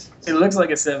does. It looks like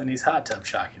a 70s hot tub,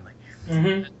 shockingly.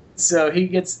 Mm-hmm. So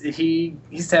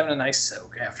he's having a nice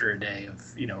soak after a day of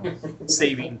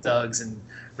saving thugs and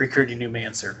recruiting new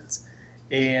manservants,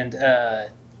 and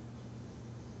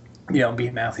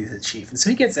being mouthy to the chief. And so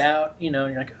he gets out, and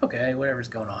you're like, okay, whatever's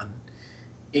going on.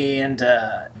 And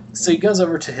so he goes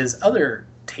over to his other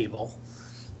table,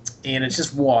 and it's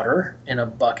just water in a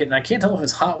bucket, and I can't tell if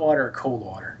it's hot water or cold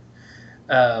water.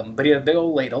 But he had a big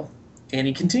old ladle, and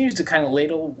he continues to kind of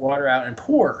ladle water out and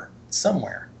pour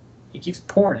somewhere. He keeps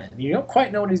pouring it. You don't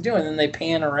quite know what he's doing. Then they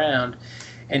pan around,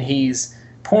 and he's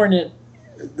pouring it,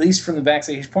 at least from the back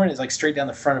side, he's pouring it like straight down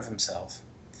the front of himself.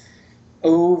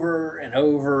 Over and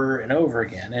over and over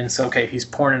again. And so, okay, he's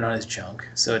pouring it on his junk.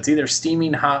 So it's either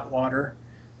steaming hot water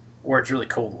or it's really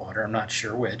cold water. I'm not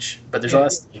sure which, but there's a lot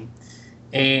of steam.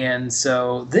 And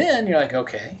so then you're like,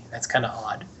 okay, that's kind of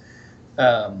odd.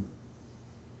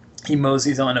 He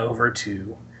moseys on over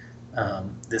to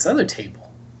this other table.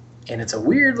 And it's a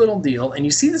weird little deal, and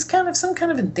you see this some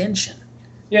kind of indention.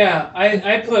 Yeah, I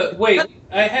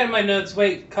had in my notes,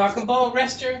 cock and ball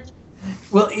rester?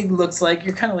 Well, it looks like,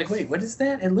 you're kind of like, wait, what is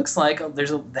that? It looks like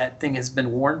that thing has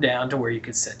been worn down to where you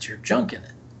could set your junk in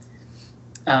it.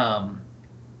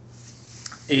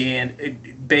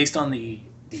 Based on the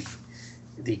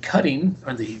cutting,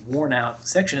 or the worn out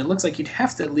section, it looks like you'd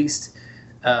have to at least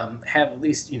have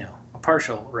a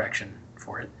partial erection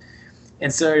for it.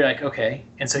 And so you're like, okay.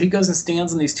 And so he goes and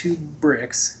stands on these 2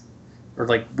 bricks, or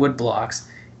like wood blocks,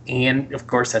 and of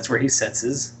course that's where he sets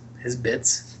his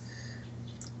bits.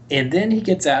 And then he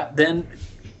gets out. Then,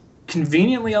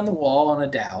 conveniently on the wall on a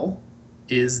dowel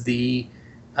is the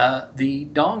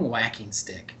dong whacking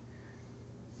stick,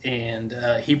 and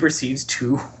he proceeds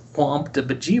to whomp the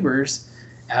bejeebers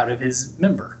out of his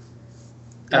member.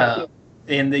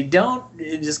 And they don't.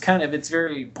 It just kind of. It's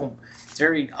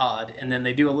very odd, and then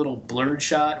they do a little blurred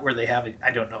shot where they have it.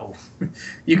 I don't know.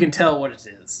 You can tell what it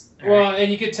is. Well,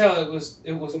 and you could tell it was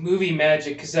movie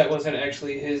magic, because that wasn't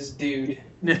actually his dude.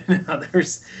 No,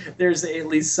 there's at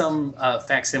least some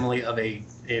facsimile of a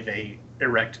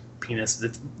erect penis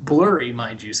that's blurry,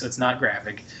 mind you, so it's not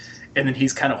graphic. And then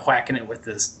he's kind of whacking it with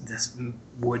this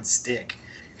wood stick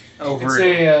over. It's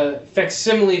a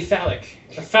facsimile phallic.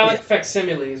 A phallic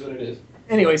facsimile is what it is.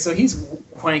 Anyway, so he's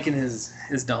wanking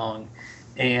his dong,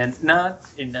 and not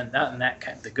in that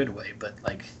kind of the good way, but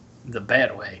like the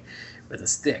bad way, with a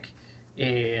stick.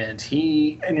 And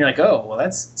you're like, oh, well,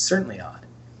 that's certainly odd.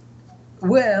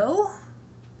 Well,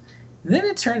 then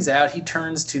it turns out he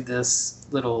turns to this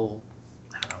little,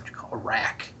 I don't know what you call it, a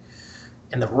rack.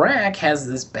 And the rack has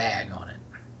this bag on it.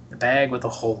 The bag with a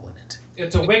hole in it.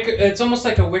 It's almost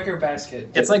like a wicker basket.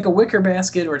 It's like a wicker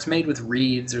basket, or it's made with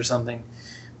reeds or something.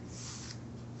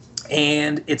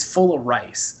 And it's full of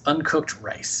rice, uncooked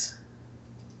rice.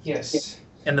 Yes.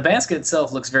 And the basket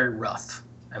itself looks very rough,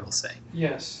 I will say.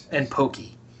 Yes. And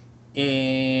pokey.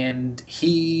 And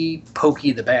he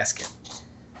pokey the basket.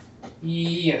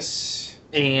 Yes.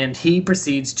 And he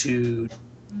proceeds to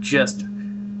just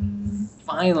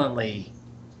violently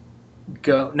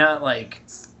go, not like,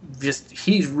 just,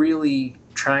 he's really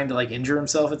trying to like injure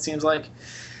himself, it seems like.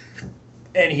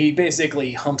 And he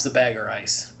basically humps the bag of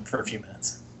rice for a few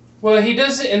minutes. Well, he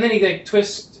does it, and then he like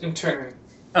twists and turns.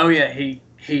 Oh yeah,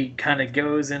 he kind of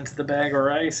goes into the bag of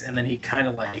rice, and then he kind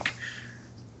of like,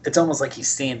 it's almost like he's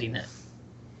sanding it.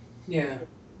 Yeah.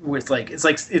 with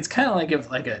it's kind of like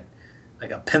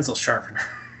a pencil sharpener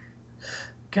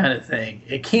kind of thing.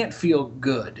 It can't feel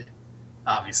good.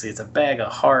 Obviously, it's a bag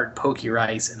of hard pokey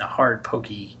rice in a hard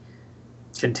pokey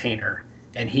container,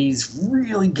 and he's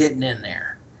really getting in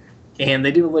there. And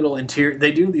they do a little interior.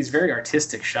 They do these very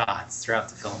artistic shots throughout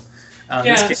the film.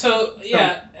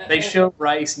 They show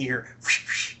rice, and you hear, whoosh,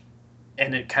 whoosh,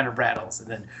 and it kind of rattles, and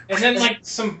then like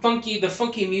the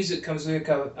funky music comes back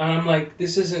out, and I'm like,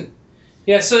 this isn't.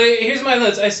 Yeah. So here's my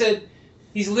notes. I said,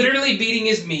 he's literally beating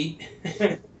his meat.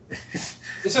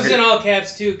 This was in all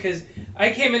caps too, because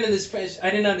I came into this fresh. I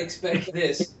did not expect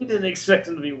this. You didn't expect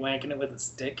him to be wanking it with a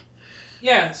stick.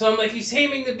 Yeah. So I'm like, he's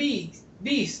taming the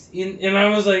beast, and I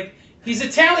was like, he's a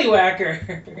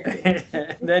tallywhacker.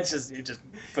 You're just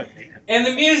putting it. And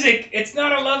the music, it's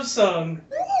not a love song.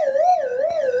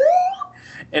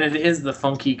 And it is the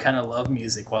funky kind of love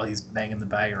music while he's banging the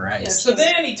bag of rice. Yeah, so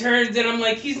then he turns, and I'm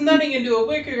like, he's nutting into a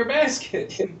wicker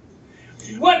basket.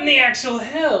 What in the actual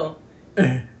hell?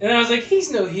 And I was like,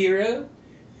 he's no hero.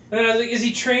 And I was like, is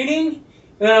he training?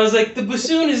 And I was like, the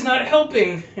bassoon is not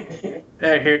helping.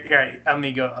 Here, let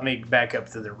me back up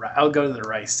to the rice. I'll go to the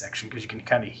rice section because you can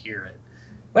kind of hear it.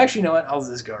 Well, actually, you know what? I'll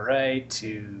just go right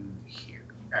to here.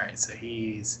 All right, so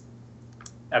he's...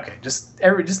 Okay, just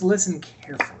listen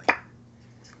carefully.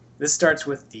 This starts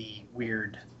with the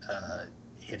weird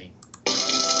hitting.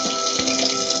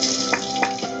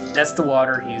 That's the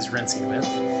water he's rinsing with.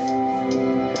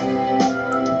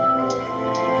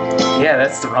 Yeah,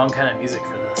 that's the wrong kind of music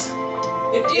for this.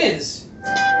 It is.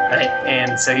 Right,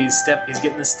 and so he's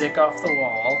getting the stick off the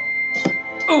wall.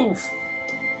 Oof!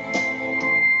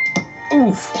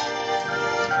 Oof!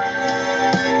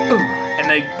 Ooh! And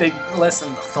they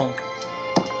lessen the thunk.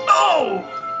 Oh!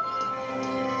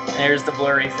 There's the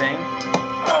blurry thing.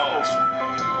 Oh!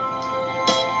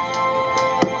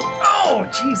 Oh,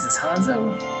 Jesus,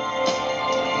 Hanzo!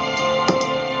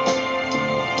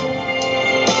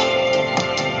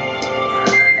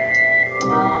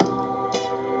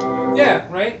 Yeah,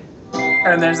 right?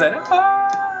 And there's that.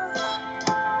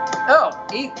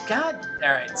 God. All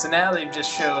right, so now they've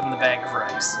just shown the bag of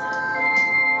rice.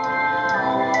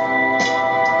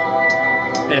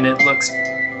 And it looks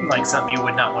like something you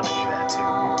would not want to do that to.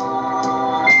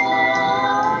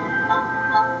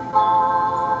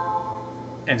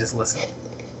 And just listen.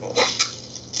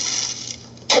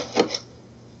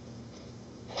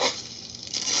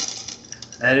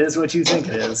 That is what you think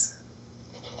it is.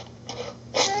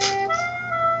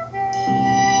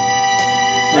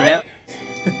 Right?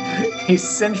 He's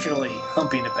essentially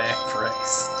humping a bag of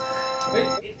rice.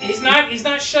 He's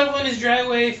not shoveling his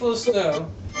driveway full of snow.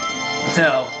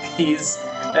 No,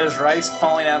 there's rice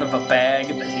falling out of a bag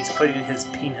that he's putting his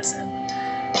penis in.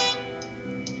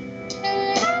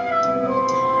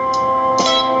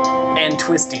 And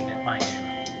twisting it, mind you.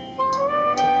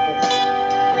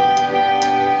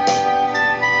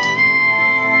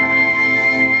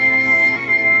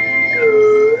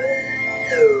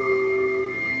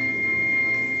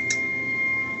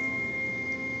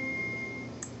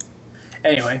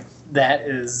 Anyway, that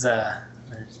is... that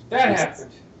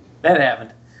happened. That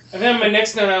happened. And then my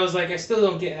next note, I was like, I still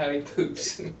don't get how he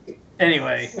poops.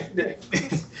 Anyway,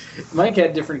 Mike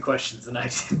had different questions than I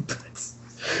did, but...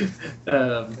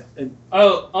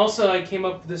 Also, I came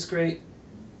up with this great...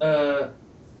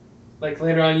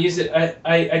 later on, use it.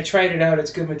 I tried it out.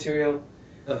 It's good material.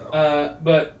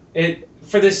 But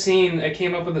for this scene, I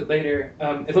came up with it later.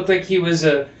 It looked like he was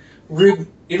It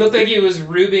looked like he was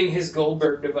rubing his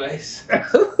Goldberg device.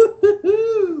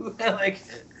 I like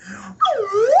it.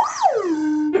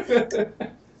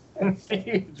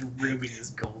 He's rubing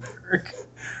his Goldberg.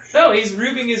 No, he's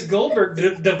rubing his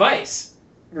Goldberg device.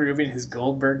 Rubing his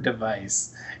Goldberg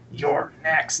device. You're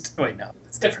next. Wait, no,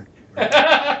 it's different.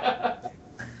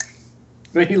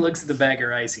 When he looks at the bag of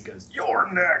rice, he goes,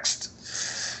 "You're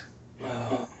next."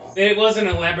 It was an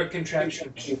elaborate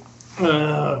contraption.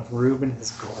 Rubing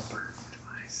his Goldberg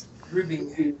device.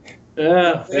 Rubing.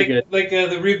 Very good. Like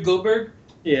the Rube Goldberg?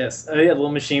 Yes. Yeah, the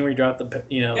little machine where you drop the,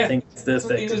 thing. That's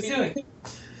what he was doing.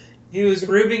 He was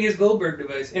rubing his Goldberg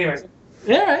device. Anyways.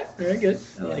 Yeah, all right. Very good.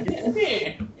 I like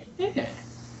it. Yeah.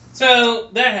 So,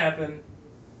 that happened.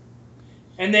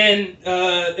 And then,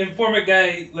 informant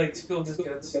guy, spilled his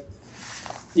guts.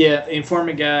 Yeah, the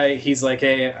informant guy, he's like,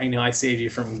 hey, I know I saved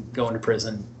you from going to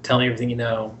prison. Tell me everything you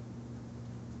know.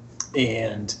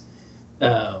 And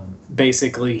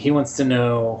basically, he wants to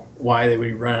know why they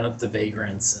would run up the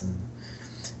vagrants and,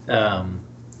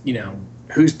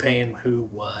 who's paying who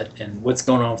what and what's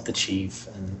going on with the chief.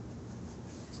 And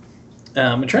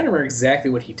I'm trying to remember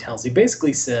exactly what he tells. He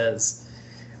basically says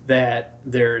that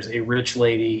there's a rich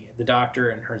lady, the doctor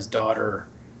and his daughter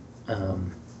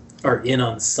are in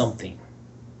on something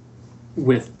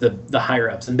with the higher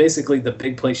ups. And basically the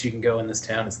big place you can go in this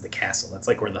town is the castle. That's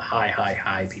like where the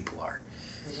high people are.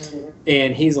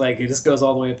 And he's like, it just goes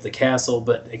all the way up to the castle,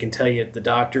 but I can tell you the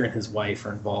doctor and his wife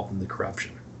are involved in the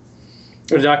corruption.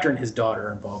 Or the doctor and his daughter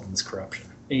are involved in this corruption.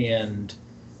 And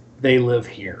they live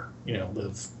here,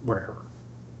 live wherever.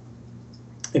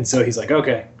 And so he's like,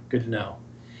 okay, good to know.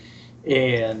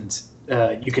 And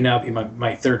you can now be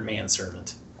my third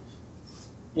manservant.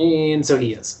 And so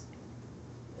he is.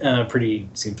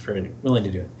 Seems pretty willing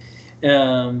to do it.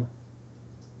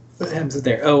 What happens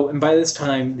there? Oh, and by this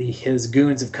time, his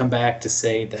goons have come back to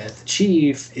say that the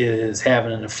chief is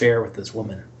having an affair with this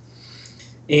woman.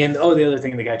 And, the other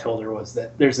thing the guy told her was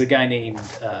that there's a guy named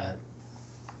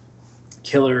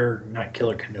Killer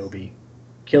Kenobi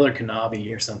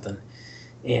or something.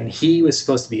 And he was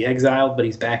supposed to be exiled, but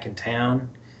he's back in town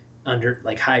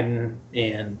hiding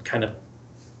and kind of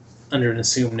under an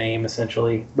assumed name,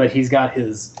 essentially. But he's got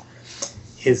his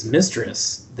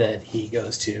mistress that he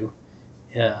goes to,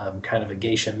 kind of a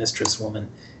geisha mistress woman.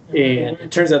 And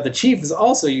it turns out the chief is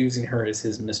also using her as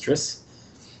his mistress,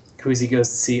 who he goes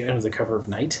to see under the cover of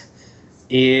night.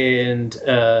 And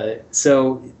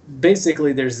so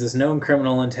basically there's this known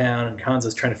criminal in town, and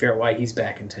Hanzo's trying to figure out why he's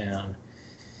back in town.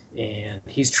 And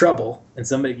he's trouble, and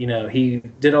somebody, he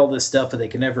did all this stuff, but they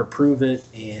can never prove it.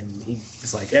 And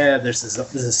he's like,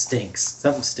 this stinks.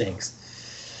 Something stinks.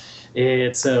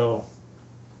 And so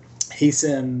he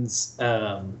sends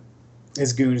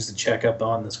his goons to check up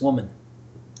on this woman.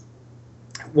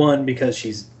 One, because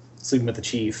she's sleeping with the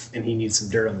chief, and he needs some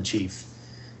dirt on the chief.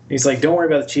 And he's like, don't worry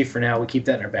about the chief for now. We keep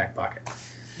that in our back pocket.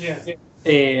 Yeah.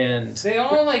 And they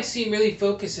all seem really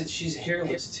focused that she's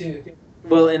hairless too.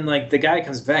 Well, and the guy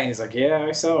comes back and he's like, yeah,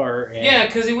 I saw her. And yeah,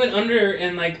 because he went under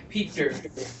and peeped her.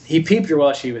 He peeped her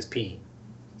while she was peeing.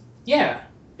 Yeah.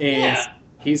 And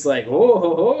he's like,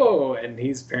 oh, and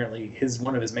he's apparently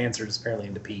one of his mansers is apparently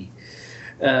into pee.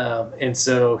 And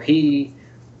so he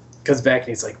comes back and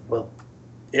he's like, well,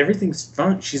 everything's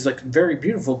fine. She's very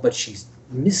beautiful, but she's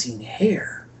missing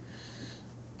hair.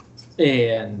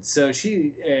 And so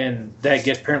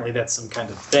apparently that's some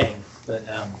kind of thing. But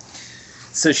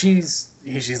so she's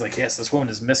like, yes, this woman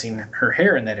is missing her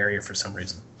hair in that area for some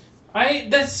reason.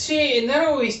 And that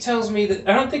always tells me that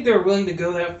I don't think they're willing to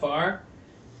go that far,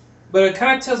 but it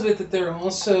kind of tells me that they're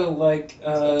also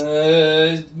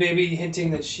maybe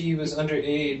hinting that she was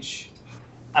underage.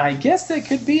 I guess that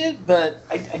could be it, but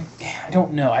I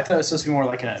don't know. I thought it was supposed to be more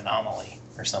like an anomaly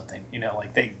or something.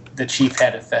 The chief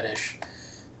had a fetish,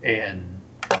 and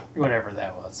whatever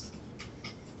that was.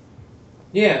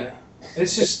 Yeah.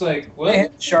 It's just what? They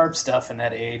had sharp stuff in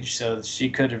that age, so she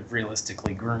could have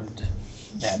realistically groomed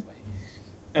that way.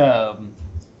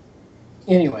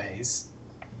 Anyway,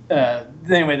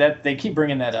 they keep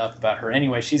bringing that up about her.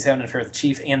 Anyway, she's having an affair with the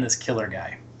chief and this killer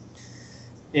guy,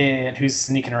 and who's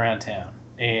sneaking around town.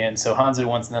 And so Hanzo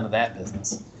wants none of that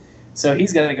business. So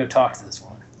he's got to go talk to this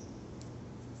woman.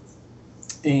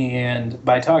 And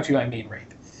by talk to, I mean rape.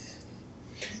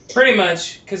 Pretty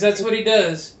much, because that's what he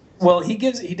does. Well, he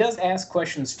does ask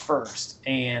questions first,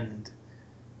 and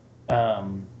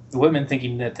the women,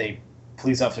 thinking that the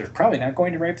police officer is probably not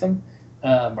going to rape them,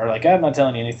 are like, I'm not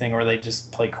telling you anything, or they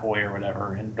just play coy or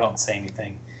whatever and don't say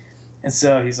anything. And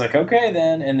so he's like, okay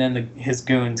then, and then his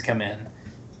goons come in,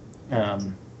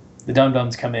 the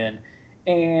dum-dums come in,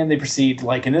 and they proceed,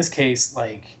 in this case,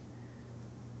 I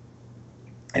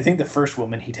think the first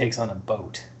woman he takes on a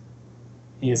boat.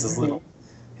 He has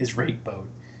his rape boat.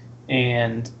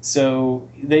 And so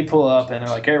they pull up and they're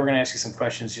like, hey, we're going to ask you some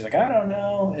questions. She's like, I don't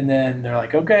know. And then they're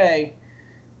like, okay,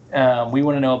 we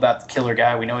want to know about the killer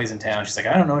guy. We know he's in town. She's like,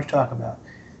 I don't know what you're talking about.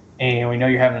 And we know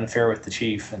you're having an affair with the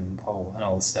chief and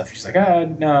all this stuff. She's like,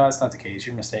 no, that's not the case.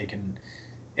 You're mistaken.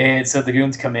 And so the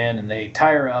goons come in and they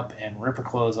tie her up and rip her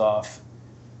clothes off.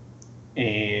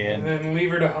 And then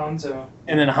leave her to Hanzo.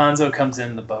 And then Hanzo comes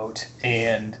in the boat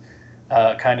and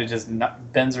kind of just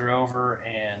bends her over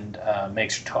and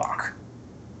makes her talk.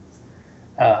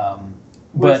 It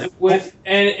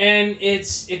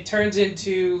turns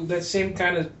into that same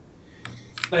kind of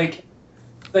like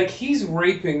he's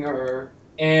raping her,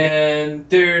 and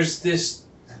there's this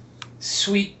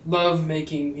sweet love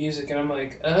making music, and I'm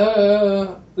like,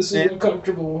 this is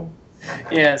uncomfortable.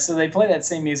 Yeah, so they play that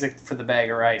same music for the bag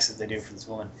of rice that they do for this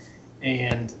woman,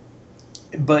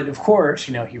 but of course,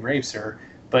 he rapes her.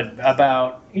 But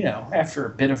about, after a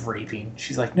bit of raping,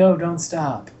 she's like, no, don't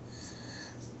stop.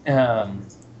 And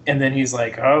then he's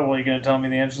like, oh, well, you going to tell me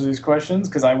the answers to these questions?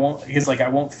 Because I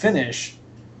won't finish.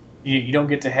 You don't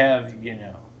get to have,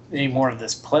 any more of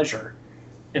this pleasure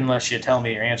unless you tell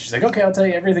me your answer. She's like, okay, I'll tell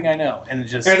you everything I know, and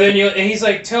just. And then and he's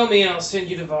like, tell me, and I'll send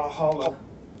you to Valhalla.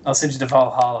 I'll send you to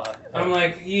Valhalla. I'm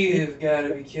like, you've got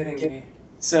to be kidding me.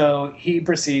 So he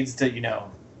proceeds to,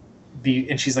 be,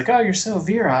 and she's like, oh, you're so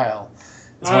virile.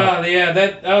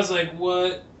 Yeah, I was like,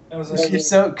 what? I was like,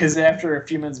 because after a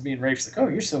few minutes of being raped, she's like, oh,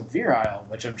 you're so virile,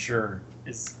 which I'm sure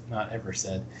is not ever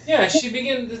said. Yeah, she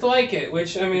began to like it,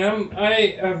 which, I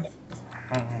mean,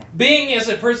 being as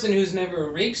a person who's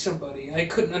never raped somebody, I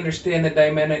couldn't understand the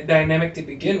dynamic to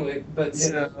begin with, but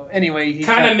so, anyway, he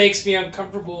kind of makes me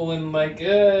uncomfortable and like,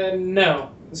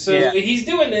 no. So he's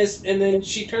doing this, and then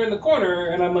she turned the corner,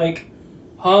 and I'm like,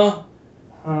 huh?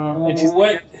 And she's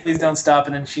what? Like, please don't stop.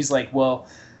 And then she's like, well,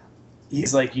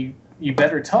 he's like, you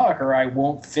better talk or I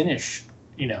won't finish,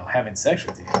 having sex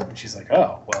with you. And she's like,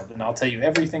 oh, well, then I'll tell you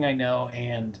everything I know,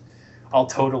 and I'll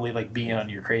totally like be on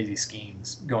your crazy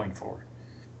schemes going forward.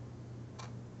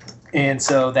 And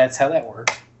so that's how that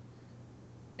works.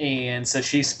 And so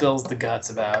she spills the guts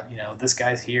about, this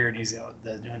guy's here and he's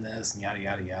doing this and yada,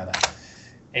 yada, yada.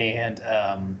 And,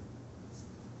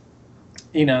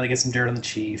 they get some dirt on the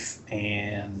chief.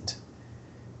 And,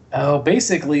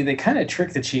 basically they kind of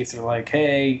trick the chief. They're like,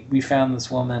 hey, we found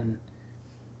this woman.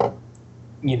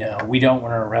 We don't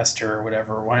want to arrest her or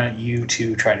whatever. Why don't you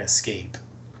two try to escape?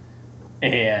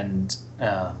 And,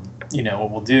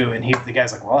 what we'll do. And the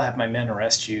guy's like, well, I'll have my men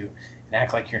arrest you and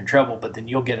act like you're in trouble, but then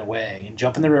you'll get away and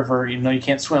jump in the river. Even though you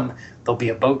can't swim, there'll be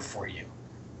a boat for you.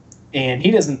 And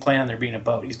he doesn't plan on there being a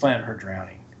boat. He's planning on her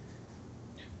drowning.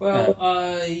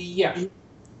 Well, yeah.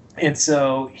 And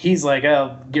so he's like,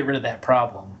 oh, get rid of that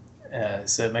problem.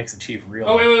 So it makes the chief real.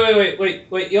 Oh,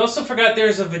 wait. You also forgot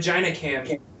there's a vagina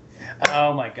cam.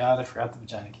 Oh, my God. I forgot the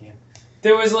vagina cam.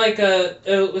 There was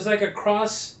it was like a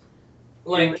cross,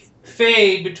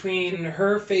 fade between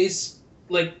her face,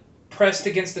 pressed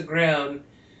against the ground,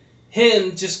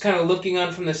 him just kind of looking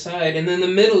on from the side, and then the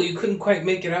middle, you couldn't quite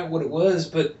make it out what it was,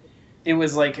 but it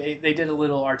was like they did a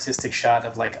little artistic shot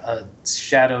of like a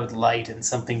shadowed light and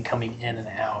something coming in and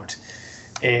out,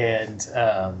 and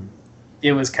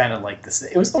it was kind of like this.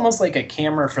 It was almost like a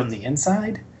camera from the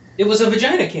inside. It was a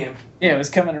vagina cam. Yeah, it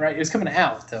was coming right. It was coming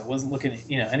out though. It wasn't looking.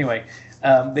 Anyway,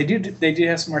 they do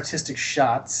have some artistic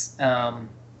shots.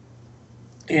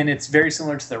 And it's very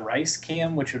similar to the Rice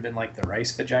cam, which would have been like the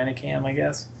Rice vagina cam, I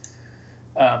guess.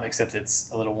 Except it's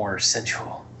a little more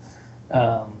sensual.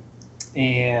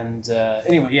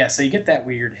 Anyway, yeah, so you get that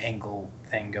weird angle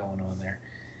thing going on there.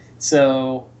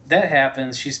 So that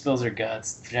happens. She spills her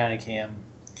guts, vagina cam.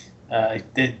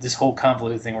 This whole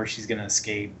convoluted thing where she's going to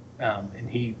escape. And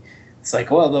it's like,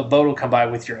 well, the boat will come by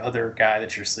with your other guy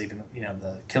that you're sleeping,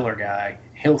 the killer guy.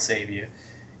 He'll save you.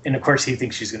 And, of course, he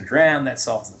thinks she's going to drown. That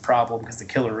solves the problem because the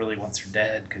killer really wants her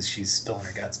dead because she's spilling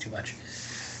her guts too much.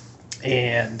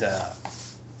 And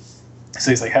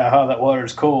so he's like, ha, that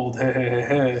water's cold.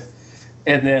 And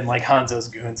then, Hanzo's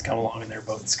goons come along in their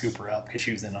boat and scoop her up because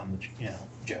she was in on the,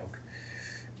 joke.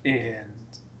 And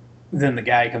then the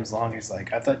guy comes along and he's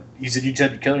like, I thought you said you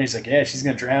tried to kill her. And he's like, yeah, she's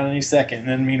going to drown any second. And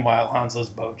then, meanwhile, Hanzo's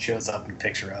boat shows up and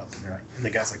picks her up. And the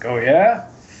guy's like, oh,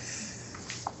 yeah?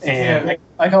 And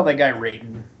I call that guy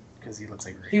Raiden because he looks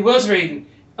like Raiden. He was Raiden.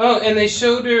 Oh, and they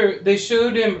showed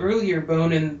him earlier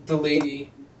boning the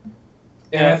lady,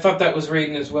 and I thought that was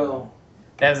Raiden as well.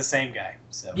 That's the same guy.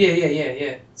 So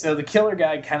yeah. So the killer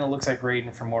guy kind of looks like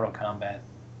Raiden from Mortal Kombat.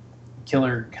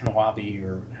 Killer Kanawabi,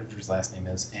 or whatever his last name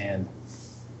is, and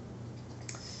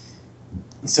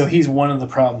so he's one of the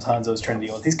problems Hanzo's trying to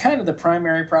deal with. He's kind of the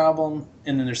primary problem,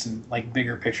 and then there's some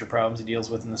bigger picture problems he deals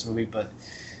with in this movie, but.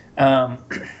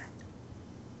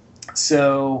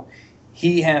 So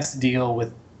he has to deal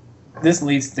with this.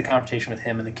 Leads to the confrontation with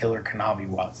him and the killer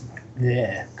Kunuever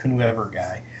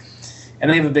guy, and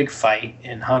they have a big fight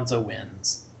and Hanzo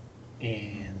wins.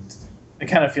 And I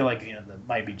kind of feel like the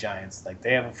Mighty Giants,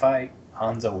 they have a fight,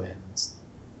 Hanzo wins.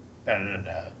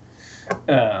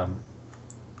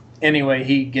 Anyway,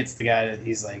 he gets the guy that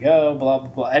he's like, oh, blah blah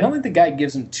blah. I don't think the guy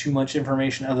gives him too much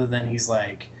information other than he's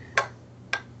like,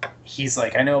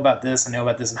 I know about this, and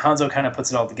Hanzo kind of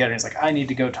puts it all together. And he's like, I need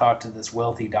to go talk to this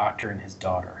wealthy doctor and his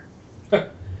daughter.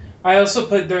 I also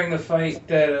put during the fight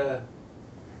that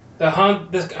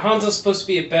Hanzo's supposed to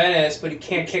be a badass, but he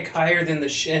can't kick higher than the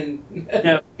shin.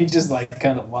 Yeah, he just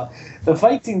the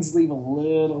fight scenes leave a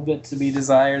little bit to be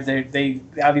desired. They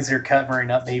obviously are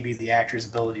covering up maybe the actor's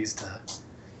abilities to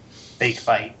fake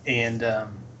fight, and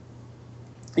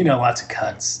lots of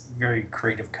cuts, very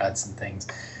creative cuts and things.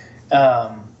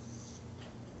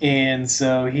 And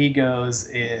so he goes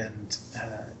and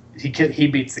he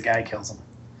beats the guy, kills him.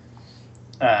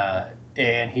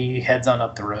 And he heads on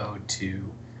up the road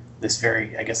to this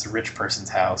very, I guess, a rich person's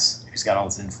house who's got all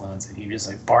this influence, and he just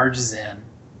like barges in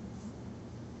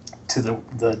to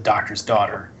the doctor's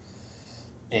daughter,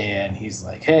 and he's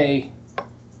like, "Hey,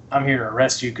 I'm here to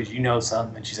arrest you because you know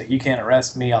something." And she's like, "You can't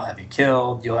arrest me. I'll have you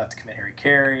killed. You'll have to commit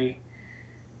Harry.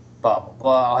 Blah blah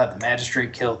blah. I'll have the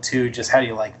magistrate killed too. Just how do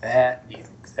you like that? Do you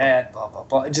think that? Blah blah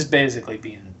blah." Just basically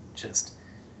being just,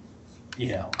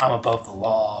 I'm above the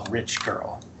law, rich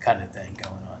girl kind of thing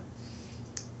going on.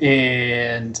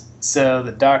 And so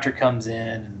the doctor comes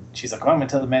in, and she's like, "Oh, I'm going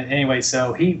to tell the man." Anyway,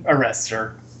 so he arrests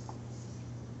her.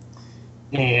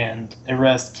 And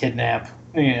arrest, kidnap,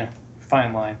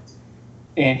 fine line.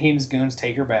 And he and his goons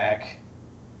take her back.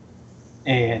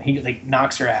 And he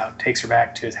knocks her out, takes her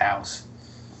back to his house.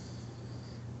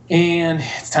 And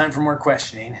it's time for more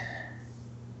questioning.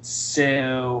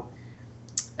 So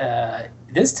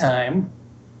this time,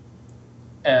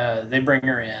 they bring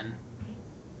her in.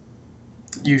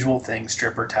 Usual thing,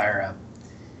 strip her, tie her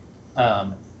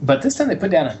up. But this time they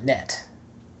put down a net.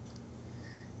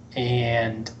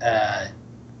 And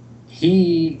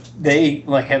they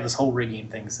have this whole rigging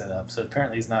thing set up. So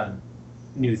apparently it's not a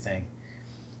new thing.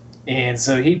 And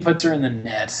so he puts her in the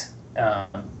net,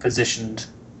 positioned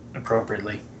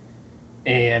appropriately.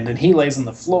 And then he lays on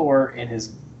the floor, and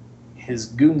his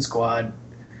goon squad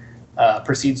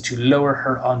proceeds to lower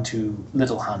her onto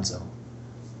little Hanzo.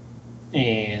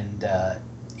 And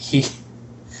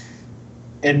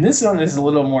and this one is a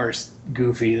little more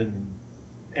goofy than,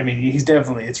 he's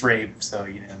definitely, it's rape, so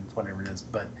whatever it is.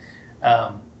 But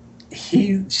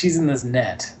she's in this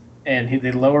net, and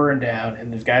they lower her down,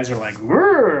 and the guys are like,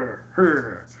 "Rrr,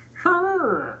 her,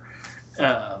 her."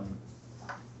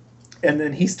 And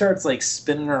then he starts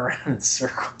spinning her around in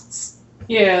circles.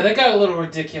 Yeah, that got a little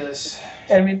ridiculous.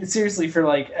 Seriously, for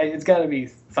it's got to be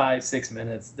 5-6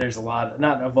 minutes. There's a lot,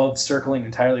 not above circling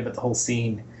entirely, but the whole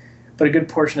scene. But a good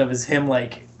portion of it is him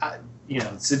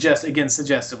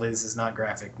suggestively, this is not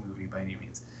graphic movie by any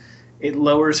means. It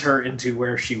lowers her into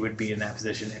where she would be in that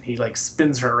position, and he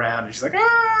spins her around, and she's like,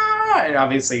 "Ah!" And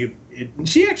obviously,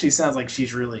 she actually sounds like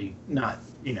she's really not,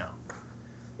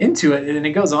 into it, and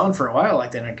it goes on for a while like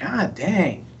that. And God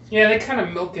dang. Yeah, they kind of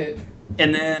milk it.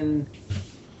 And then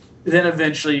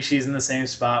eventually she's in the same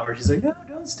spot where she's like, "No,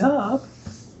 don't stop,"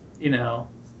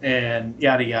 and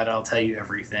yada yada. I'll tell you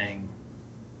everything.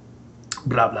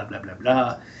 Blah blah blah blah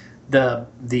blah.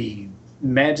 The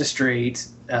magistrate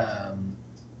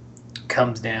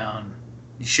comes down.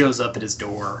 He shows up at his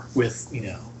door with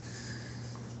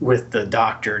the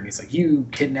doctor, and he's like, "You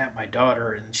kidnapped my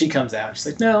daughter." And she comes out. She's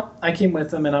like, "No, I came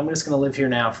with him, and I'm just going to live here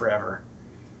now forever."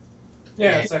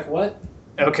 Yeah, it's like, what?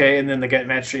 Okay, and then the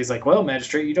magistrate is like, "Well,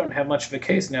 magistrate, you don't have much of a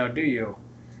case now, do you?"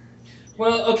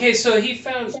 Well, okay, so he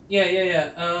found...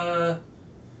 Yeah,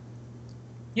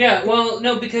 well,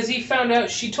 no, because he found out...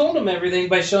 She told him everything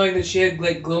by showing that she had,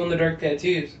 glow-in-the-dark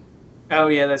tattoos. Oh,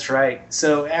 yeah, that's right.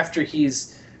 So after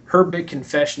her big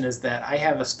confession is that I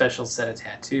have a special set of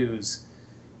tattoos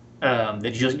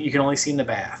that you can only see in the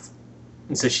bath.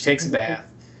 And so she takes a bath,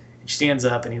 and she stands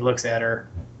up, and he looks at her,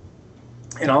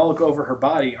 and all over her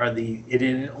body are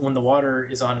when the water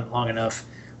is on long enough,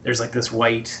 there's this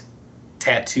white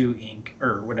tattoo ink,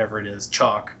 or whatever it is,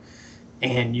 chalk,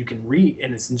 and you can read,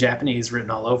 and it's in Japanese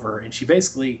written all over her, and she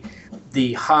basically,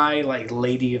 the high,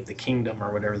 lady of the kingdom,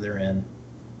 or whatever they're in,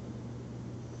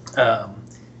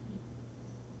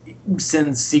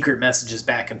 sends secret messages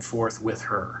back and forth with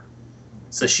her.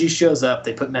 So she shows up,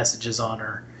 they put messages on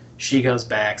her, she goes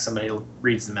back, somebody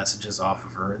reads the messages off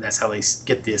of her, and that's how they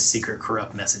get this secret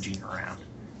corrupt messaging around.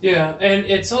 Yeah, and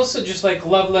it's also just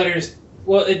love letters.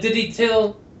 Well, did he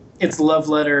tell... It's love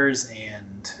letters,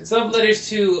 and... It's love letters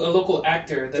to a local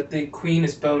actor that the queen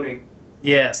is boning.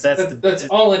 Yes, that's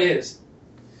all it is.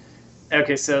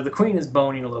 Okay, so the queen is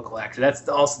boning a local actor. That's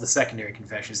also the secondary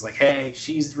confession. It's like, hey,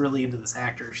 she's really into this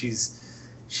actor. She's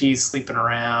sleeping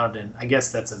around, and I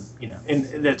guess that's and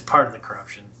that's part of the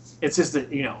corruption. It's just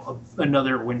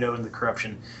another window in the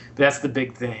corruption. But that's the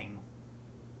big thing.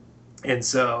 And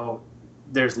so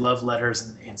there's love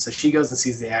letters, and so she goes and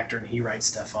sees the actor, and he writes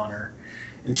stuff on her.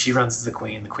 And she runs to the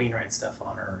queen. The queen writes stuff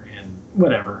on her, and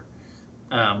whatever.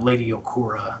 Lady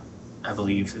Okura, I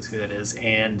believe, is who that is.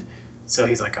 And so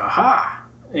he's like, aha!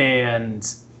 And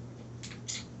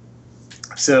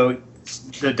so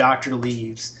the doctor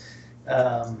leaves.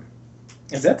 That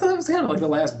was kind of the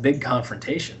last big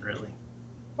confrontation, really.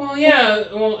 Well,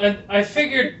 yeah. Well, I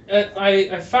figured...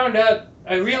 I found out...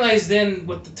 I realized then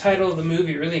what the title of the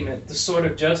movie really meant. The Sword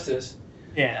of Justice.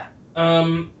 Yeah.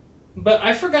 But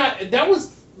I forgot that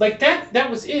was that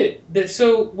was it.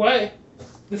 So why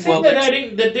the thing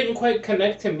that didn't quite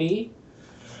connect to me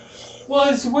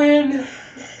was when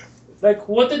Like,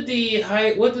 what did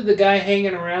the guy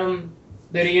hanging around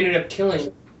that he ended up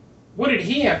killing? What did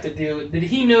he have to do? Did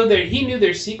he know that he knew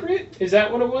their secret? Is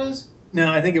that what it was?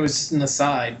 No, I think it was just an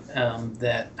aside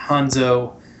that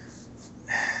Hanzo,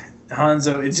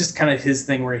 it's just kind of his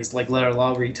thing where he's like letter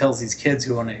law, where he tells these kids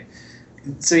who want to.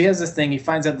 So he has this thing. He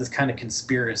finds out this kind of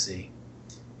conspiracy,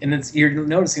 and you're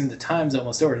noticing the time's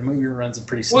almost over. The movie runs a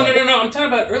pretty slow. Well, no. I'm talking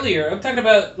about earlier. I'm talking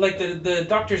about like the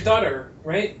doctor's daughter,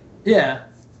 right? Yeah.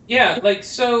 Yeah, like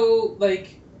so,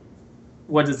 like.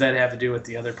 What does that have to do with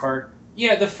the other part?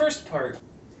 Yeah, the first part.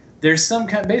 There's some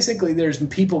kind. Basically, there's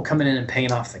people coming in and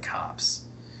paying off the cops.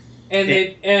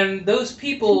 And those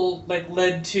people like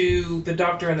led to the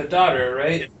doctor and the daughter,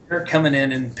 right? They're coming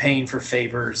in and paying for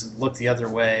favors and look the other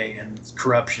way and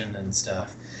corruption and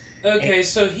stuff. Okay,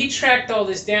 so he tracked all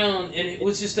this down, and it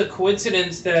was just a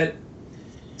coincidence that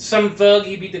some thug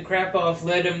he beat the crap off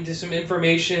led him to some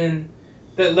information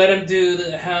that led him to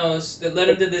the house, that led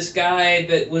him to this guy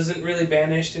that wasn't really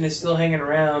banished and is still hanging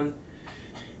around.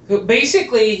 But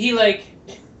basically, he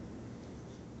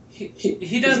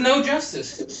does no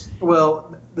justice.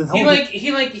 Well,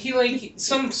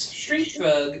 some street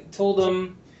thug told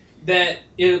him that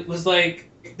it was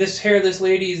like this hairless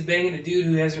lady is banging a dude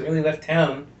who hasn't really left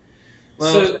town.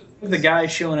 Well, so the guy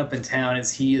showing up in town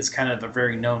is kind of a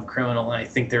very known criminal, and I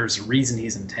think there's a reason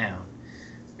he's in town.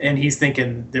 And he's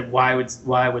thinking that why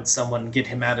would someone get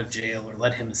him out of jail or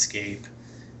let him escape?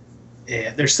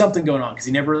 Yeah, there's something going on because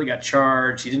he never really got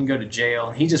charged. He didn't go to jail,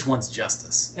 and he just wants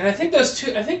justice. And I think those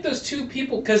two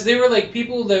people, because they were like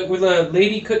people that were the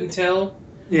lady couldn't tell.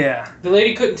 Yeah. The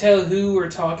lady couldn't tell who were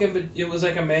talking, but it was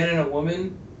like a man and a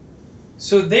woman.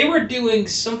 So they were doing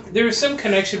there was some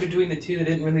connection between the two that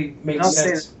didn't really make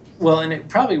sense. Well, and it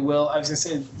probably will. I was going to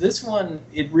say, this one,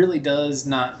 it really does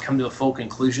not come to a full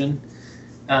conclusion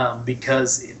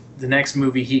because the next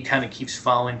movie, he kind of keeps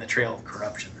following the trail of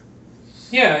corruption.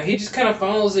 Yeah, he just kind of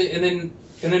follows it and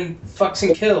then fucks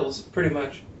and kills, pretty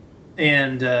much.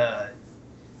 And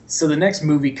so the next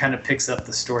movie kind of picks up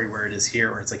the story where it is here,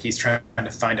 where it's like he's trying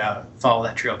to follow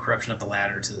that trail of corruption up the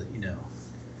ladder to,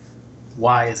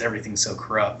 why is everything so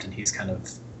corrupt, and he's kind of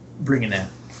bringing that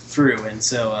through. And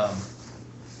so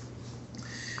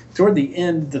toward the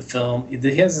end of the film, he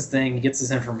has this thing, he gets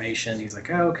this information, he's like,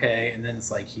 oh, okay, and then it's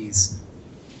like he's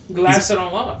glass it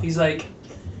all off. He's like,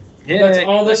 yeah, that's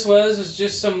all this was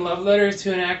just some love letter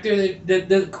to an actor that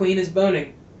the queen is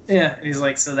boning. Yeah, and he's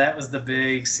like, so that was the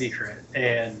big secret.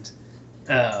 And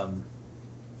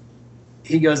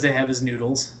he goes to have his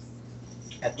noodles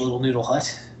at the little noodle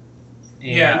hut. And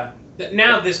yeah,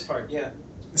 now this part, yeah.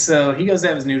 So he goes to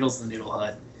have his noodles in the noodle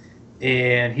hut,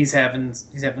 and he's having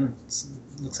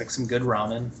looks like some good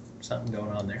ramen, something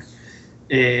going on there,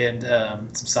 and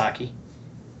some sake.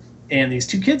 And these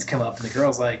two kids come up, and the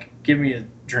girl's like, give me a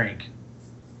drink.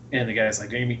 And the guy's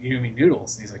like, you mean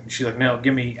noodles? And she's like, no,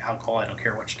 give me alcohol. I don't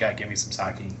care what you got. Give me some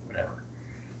sake, whatever.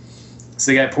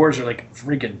 So the guy pours her like a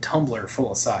freaking tumbler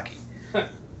full of sake,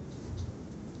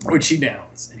 which she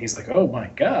downs. And he's like, oh my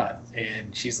God.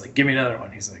 And she's like, give me another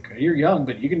one. He's like, you're young,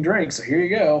 but you can drink, so here you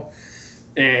go.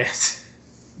 And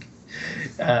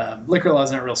liquor law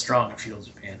is not real strong in feudal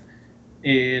Japan.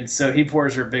 And so he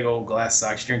pours her a big old glass of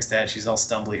sake. She drinks that. She's all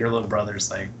stumbly. Her little brother's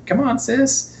like, come on,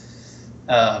 sis.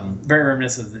 Very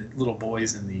reminiscent of the little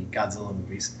boys in the Godzilla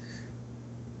movies.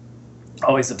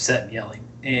 Always upset and yelling.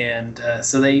 And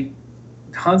so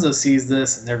Hanzo sees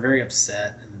this, and they're very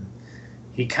upset. And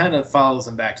he kind of follows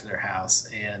them back to their house.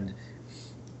 And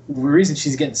the reason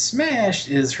she's getting smashed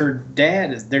is their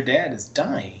dad is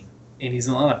dying. And he's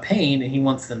in a lot of pain, and he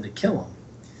wants them to kill him.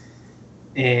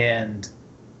 And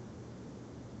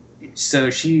so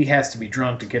she has to be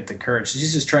drunk to get the courage.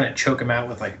 She's just trying to choke him out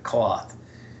with like a cloth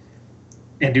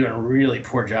and doing a really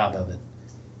poor job of it.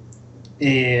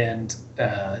 And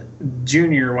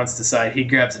Junior wants to decide. He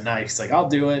grabs a knife. He's like, I'll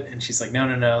do it. And she's like,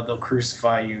 no. They'll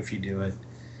crucify you if you do it.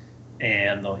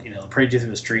 And they'll parade you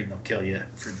through the street and they'll kill you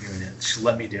for doing it. She'll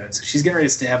let me do it. So she's getting ready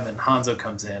to stab him, and Hanzo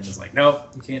comes in and is like, nope,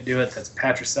 you can't do it. That's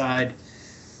patricide.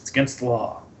 It's against the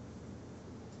law.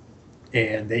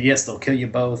 And they'll kill you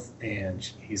both. And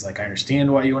he's like, I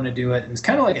understand why you want to do it. And it's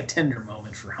kind of like a tender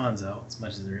moment for Hanzo, as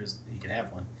much as there is, he can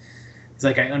have one. He's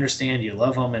like, I understand you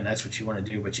love him and that's what you want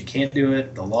to do, but you can't do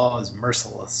it. The law is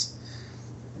merciless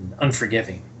and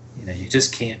unforgiving. You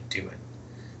just can't do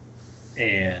it.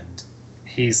 And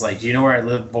he's like, do you know where I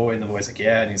live, boy? And the boy's like,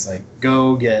 yeah. And he's like,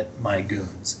 go get my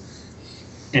goons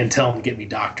and tell him to get me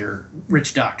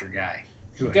rich doctor guy.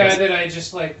 The guy that I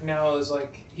just like now is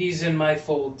like, he's in my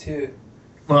fold too.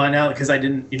 Well, I know because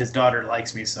his daughter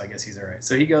likes me, so I guess he's all right.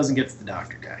 So he goes and gets the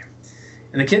doctor guy.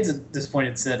 And the kid's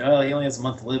disappointed, said, "Oh, he only has a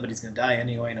month to live, but he's going to die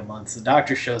anyway in a month." So the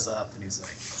doctor shows up, and he's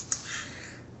like,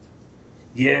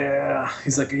 "Yeah."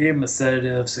 He's like, "I gave him a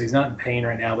sedative, so he's not in pain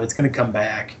right now, but it's going to come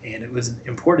back. And it was an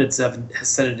imported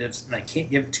sedatives, and I can't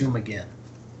give it to him again.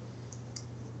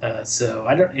 So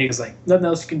I don't." He was like, "Nothing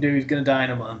else you can do. He's going to die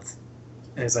in a month."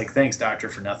 And he's like, "Thanks, doctor,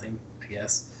 for nothing, I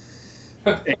guess."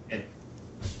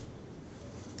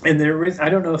 And there is, I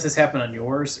don't know if this happened on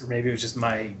yours, or maybe it was just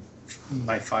my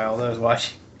file that I was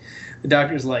watching. The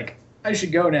doctor's like, "I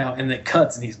should go now," and it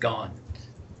cuts, and he's gone.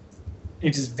 He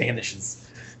just vanishes.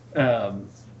 And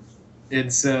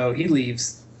so he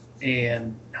leaves,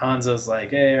 and Hanzo's like,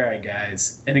 "Hey, all right,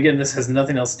 guys." And again, this has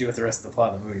nothing else to do with the rest of the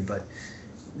plot of the movie, but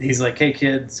he's like, "Hey,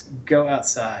 kids, go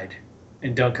outside,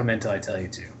 and don't come in until I tell you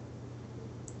to."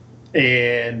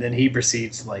 And then he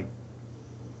proceeds to, like,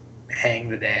 hang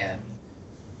the dad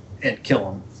and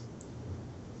kill him.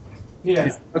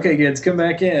 Yeah. Okay, kids, come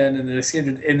back in. And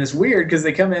it's weird because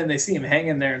they come in, they see him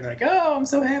hanging there, and they're like, "Oh, I'm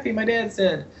so happy my dad's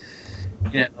dead."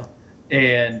 You know?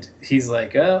 And he's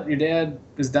like, "Oh, your dad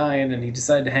was dying, and he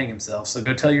decided to hang himself. So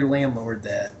go tell your landlord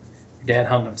that your dad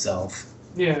hung himself."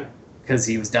 Yeah. Because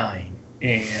he was dying.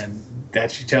 And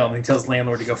that should tell him. He tells the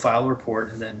landlord to go file a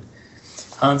report, and then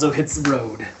Hanzo hits the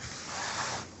road.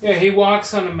 Yeah, he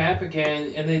walks on a map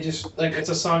again, and they just, like, it's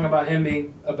a song about him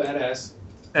being a badass.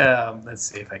 Let's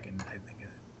see if I can.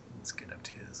 Let's get up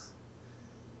to his.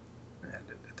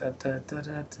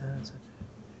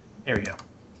 There we go.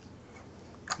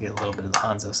 Get a little bit of the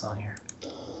Hanzo song here.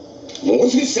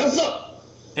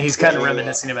 And he's kind of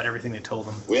reminiscing about everything they told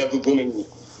him.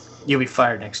 You'll be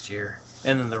fired next year,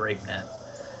 and then the rape net,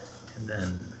 and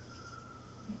then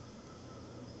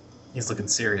he's looking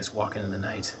serious, walking in the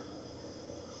night.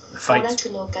 The fight.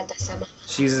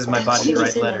 She uses my body to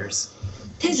write letters.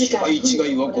 That's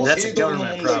a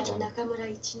government problem.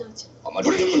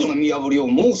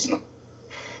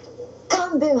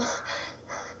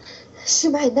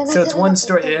 So it's one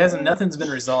story. Nothing's been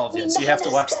resolved yet. So you have to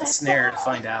watch the snare to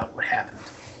find out what happened.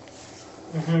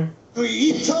 Mm-hmm.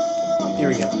 Here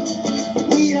we go.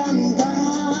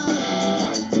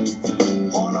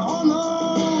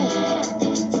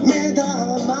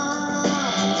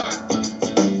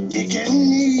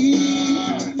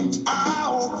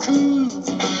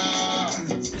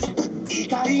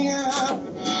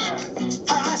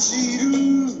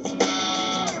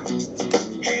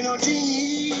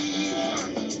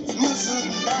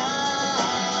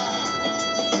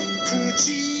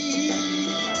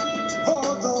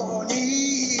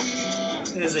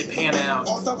 As they pan out,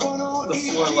 the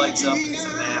floor lights up as the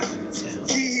map moves down.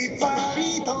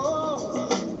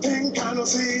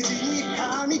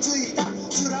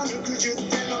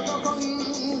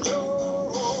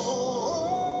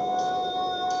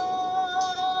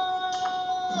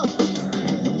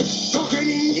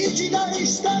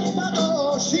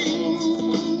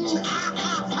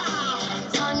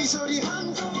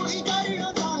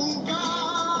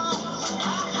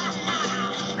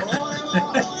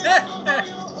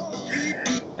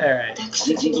 Alright.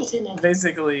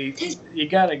 Basically, you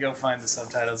gotta go find the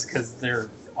subtitles because they're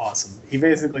awesome. He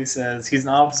basically says he's an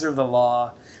officer of the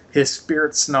law. His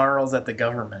spirit snarls at the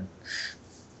government.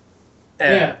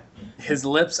 And his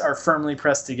lips are firmly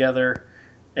pressed together,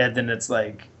 and then it's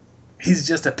like he's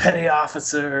just a petty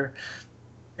officer,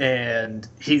 and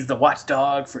he's the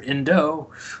watchdog for Indo,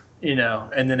 you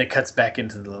know. And then it cuts back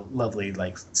into the lovely,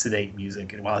 like, sedate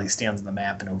music, and while he stands on the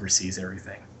map and oversees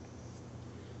everything.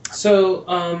 So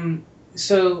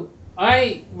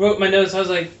I wrote my notes. I was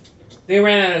like, they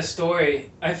ran out of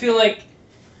story. I feel like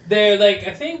they're like,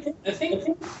 I think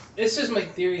this is my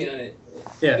theory on it.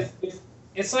 Yeah.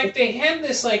 It's like they had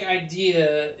this, like,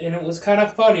 idea, and it was kind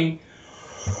of funny,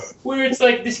 where it's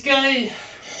like this guy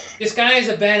is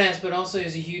a badass, but also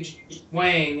has a huge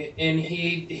wang, and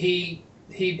he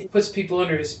puts people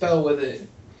under his spell with it,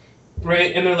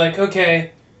 right? And they're like,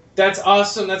 okay, that's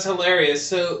awesome, that's hilarious.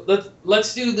 So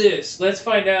let's do this. Let's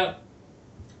find out.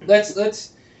 Let's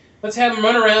have him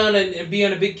run around and be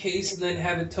on a big case, and then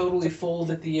have it totally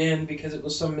fold at the end because it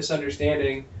was some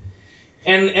misunderstanding.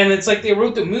 And it's like they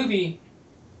wrote the movie,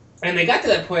 and they got to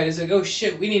that point. It's like, oh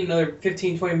shit, we need another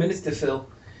 15, 20 minutes to fill.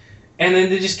 And then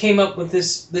they just came up with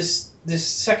this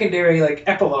secondary, like,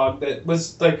 epilogue that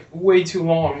was, like, way too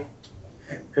long.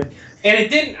 And it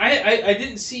didn't. I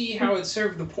didn't see how it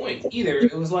served the point either.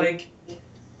 It was like,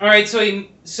 all right,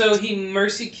 so he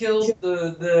mercy killed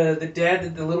the dad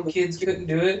that the little kids couldn't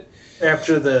do it.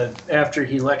 After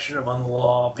he lectured him on the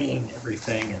law being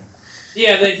everything, and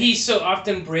yeah, that he so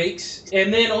often breaks,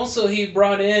 and then also he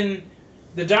brought in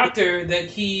the doctor that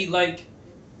he like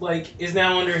is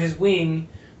now under his wing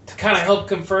to kind of help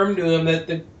confirm to him that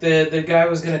the guy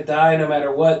was going to die no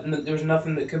matter what, and that there was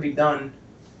nothing that could be done.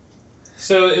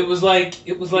 So it was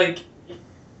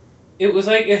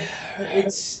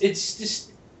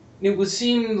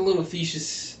seemed a little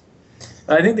facetious.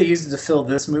 I think they used it to fill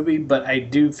this movie, but I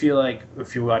do feel like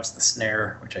if you watch The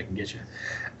Snare, which I can get you,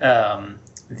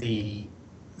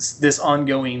 this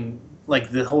ongoing,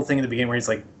 like the whole thing at the beginning where he's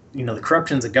like, you know, the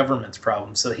corruption's a government's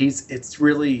problem. So it's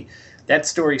really, that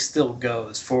story still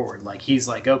goes forward. Like he's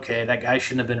like, okay, that guy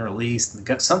shouldn't have been released.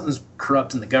 Something's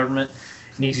corrupt in the government.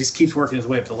 And he just keeps working his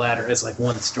way up the ladder as like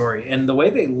one story. And the way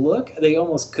they look, they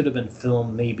almost could have been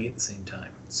filmed maybe at the same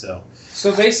time. So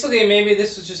basically, maybe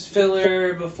this was just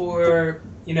filler before,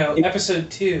 episode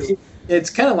 2. It's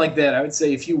kind of like that. I would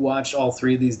say if you watched all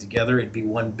 3 of these together, it'd be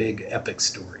one big epic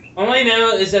story. All I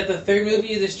know is that the third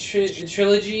movie of this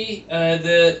trilogy,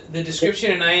 the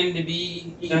description in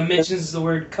IMDb mentions the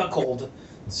word cuckold.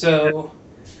 So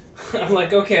I'm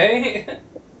like, okay.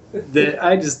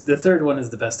 The third one is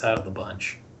the best out of the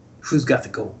bunch. Who's got the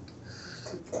gold?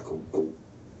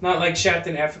 Not like Shaft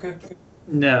in Africa?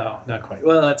 No, not quite.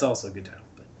 Well, that's also a good title.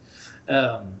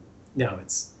 But no,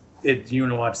 you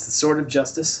want to watch The Sword of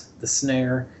Justice, The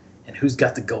Snare, and Who's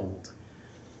Got the Gold.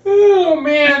 Oh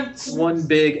man! It's one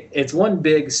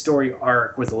big story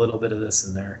arc with a little bit of this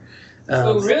in there.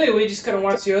 So really, we just gotta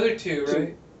watch the other 2,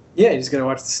 right? Yeah, you just gotta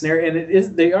watch The Snare,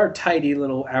 and they are tidy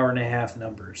little hour-and-a-half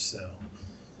numbers. So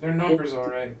their numbers, all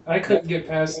right. I couldn't get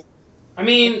past. I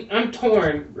mean, I'm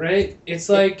torn, right? It's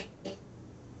like,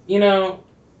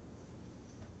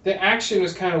 the action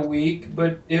was kind of weak,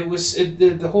 but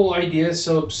the whole idea is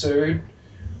so absurd.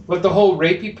 But the whole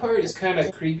rapey part is kind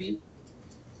of creepy.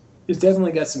 It's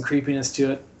definitely got some creepiness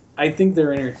to it. I think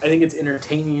it's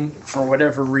entertaining for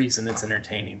whatever reason. It's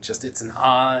entertaining. Just it's an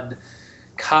odd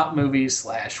cop movie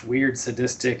 / weird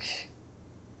sadistic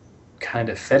kind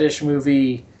of fetish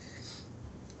movie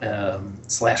 /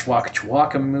 Waka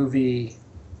Waka movie.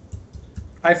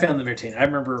 I found them entertaining. I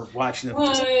remember watching them.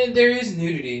 Well, there is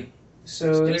nudity,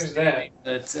 so there's that.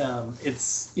 But it's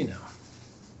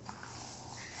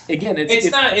again,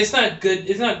 it's not good.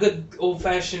 It's not good old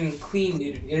fashioned clean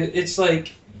nudity. It's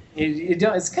like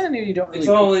it's kind of new. You don't really. It's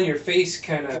all in your face,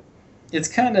 kind of. It's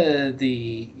kind of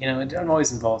it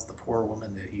always involves the poor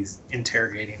woman that he's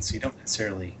interrogating, so you don't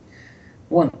necessarily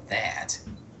want that.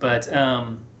 But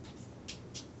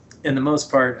in the most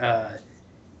part,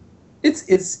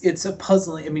 it's a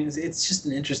puzzling. I mean, it's just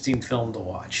an interesting film to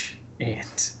watch,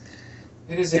 and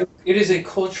it is a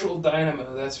cultural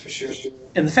dynamo, that's for sure.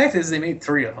 And the fact is, they made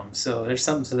 3 of them, so there's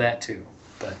something to that too.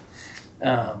 But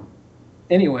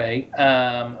anyway,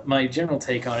 my general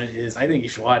take on it is, I think you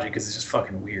should watch it because it's just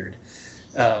fucking weird.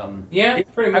 Yeah,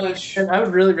 pretty much. I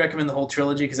would really recommend the whole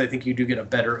trilogy because I think you do get a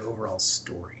better overall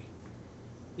story.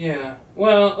 Yeah.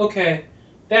 Well, okay.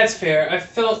 That's fair. I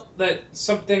felt that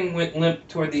something went limp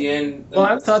toward the end. Well,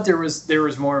 I thought there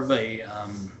was more of a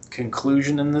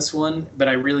conclusion in this one, but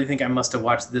I really think I must have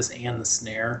watched this and The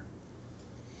Snare.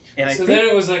 And then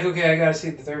it was like, okay, I gotta see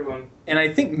the third one. And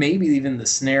I think maybe even The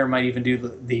Snare might even do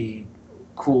the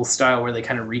cool style where they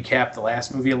kind of recap the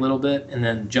last movie a little bit and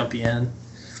then jump you in.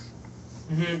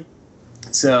 Mm-hmm.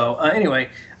 So anyway,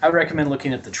 I would recommend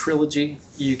looking at the trilogy.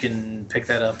 You can pick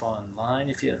that up online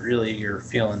if you're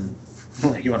feeling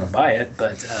like you want to buy it,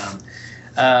 but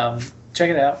check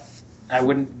it out.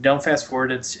 Don't fast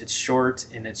forward. It's short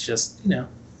and it's just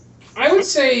I would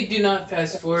say do not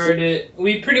fast forward it.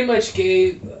 We pretty much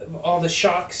gave all the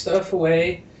shock stuff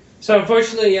away, so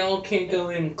unfortunately y'all can't go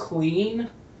in clean.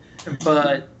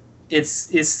 But it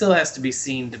still has to be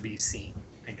seen,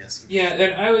 I guess. Yeah,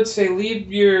 and I would say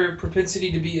leave your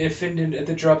propensity to be offended at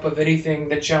the drop of anything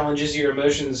that challenges your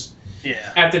emotions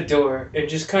at the door, and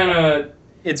just kind of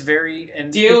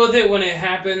deal with it when it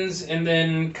happens, and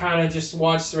then kind of just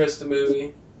watch the rest of the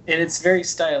movie. And it's very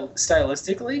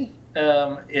stylistically,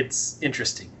 it's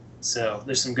interesting. So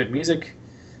there's some good music.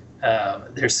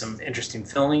 There's some interesting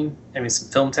filming. Some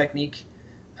film technique.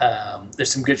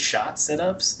 There's some good shot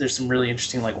setups. There's some really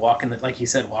interesting, walk on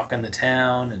the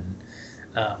town, and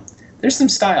there's some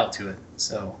style to it.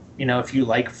 So if you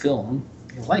like film,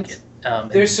 you'll like it.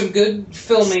 There's some good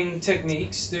filming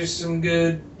techniques. There's some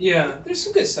good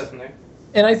stuff in there.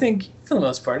 And I think, for the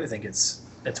most part, it's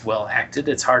well acted.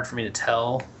 It's hard for me to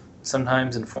tell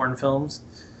sometimes in foreign films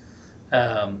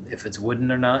if it's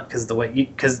wooden or not,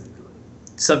 because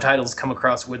subtitles come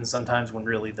across wooden sometimes when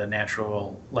really the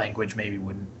natural language maybe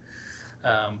wouldn't.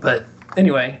 But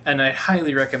anyway, and I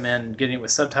highly recommend getting it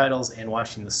with subtitles and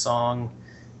watching the song.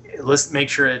 Make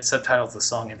sure it subtitles the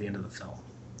song at the end of the film,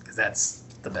 because that's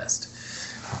the best.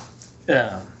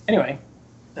 Anyway,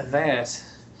 that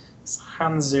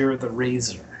Hanzir the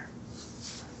Razor.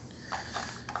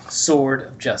 Sword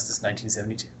of Justice,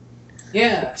 1972.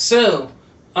 Yeah. So,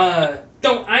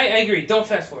 don't. I agree. Don't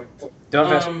fast forward. Don't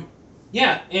fast forward.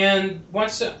 Yeah, and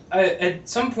watch at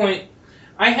some point.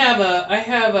 I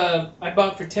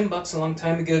bought for $10 a long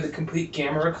time ago the complete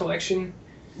Gamera collection,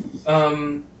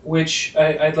 which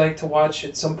I'd like to watch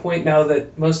at some point now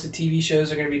that most of the TV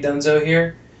shows are going to be donezo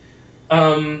here.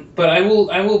 But I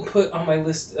will put on my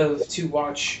list to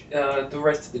watch the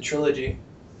rest of the trilogy.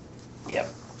 Yep.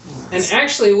 And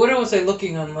actually, what was I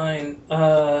looking online?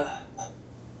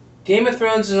 Game of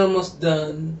Thrones is almost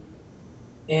done,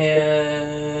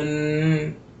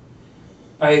 and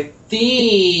I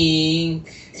think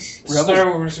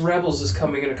Star Wars Rebels is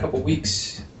coming in a couple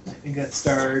weeks. I think that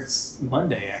starts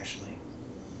Monday, actually.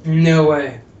 No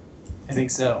way. I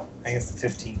think so. I think it's the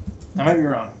 15th. I might be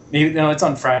wrong. Maybe no, it's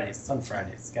on Fridays. It's on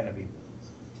Fridays. It's gotta be.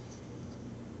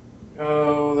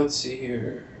 Oh, let's see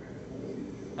here.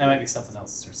 That might be something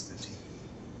else that starts the 15th.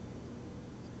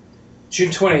 June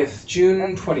 20th.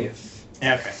 June 20th.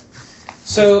 Yeah, okay.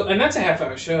 So, and that's a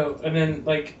half-hour show, and then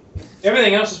like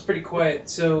everything else is pretty quiet.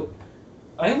 So,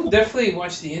 I will definitely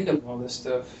watch the end of all this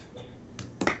stuff.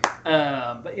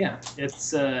 But yeah,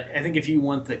 it's. I think if you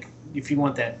want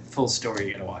that full story,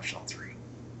 you gotta watch all three.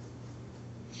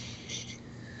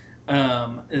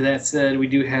 That said, we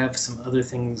do have some other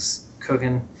things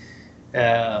cooking.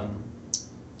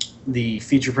 The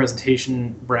feature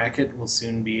presentation bracket will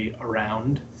soon be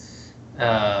around.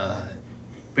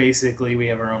 Basically, we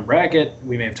have our own bracket.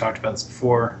 We may have talked about this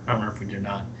before. I don't remember if we did or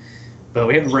not. But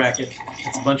we have a bracket.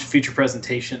 It's a bunch of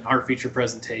art feature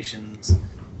presentations,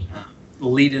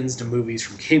 lead-ins to movies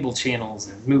from cable channels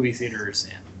and movie theaters.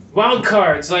 And wild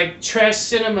cards, like trash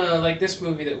cinema, like this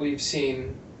movie that we've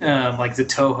seen. Like the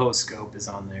Toho scope is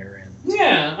on there. And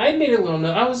yeah, I made a little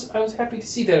note. I was happy to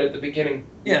see that at the beginning.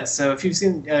 Yeah, so if you've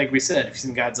seen, like we said, if you've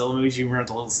seen Godzilla movies, you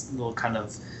remember the little kind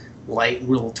of light,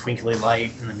 little twinkly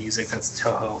light in the music. That's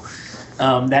Toho.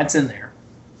 That's in there.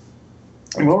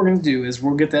 And what we're going to do is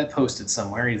we'll get that posted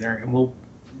somewhere either, and we'll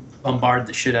bombard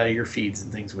the shit out of your feeds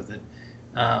and things with it.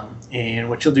 And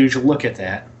what you'll do is you'll look at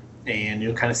that, and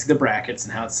you'll kind of see the brackets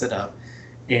and how it's set up.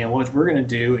 And what we're going to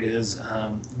do is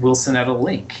we'll send out a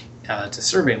link to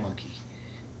SurveyMonkey.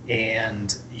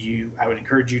 And I would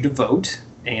encourage you to vote.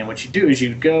 And what you do is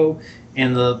you go,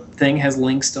 and the thing has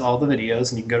links to all the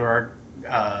videos, and you can go to our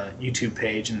YouTube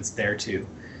page, and it's there too.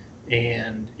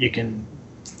 And you can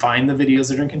find the videos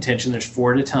that are in contention. There's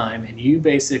 4 at a time, and you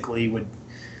basically you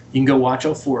can go watch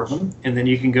all 4 of them, and then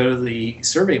you can go to the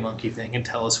SurveyMonkey thing and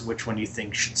tell us which one you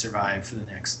think should survive for the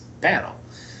next battle.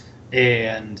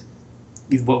 And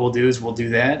what we'll do is we'll do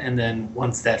that, and then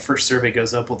once that first survey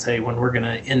goes up, we'll tell you when we're going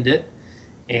to end it,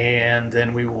 and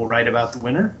then we will write about the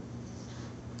winner.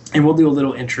 And we'll do a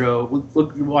little intro.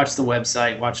 We'll watch the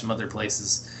website, watch some other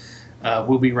places.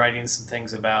 We'll be writing some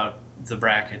things about the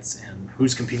brackets and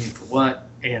who's competing for what.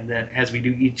 And then as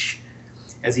each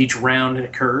round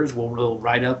occurs, we'll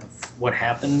write up what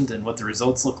happened and what the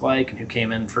results look like and who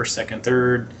came in first, second,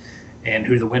 third, and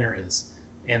who the winner is.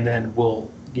 And then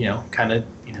we'll,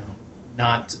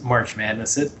 not March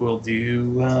Madness it. We'll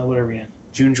do what are we in?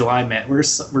 June, July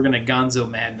Madness. We're gonna Gonzo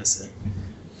Madness it.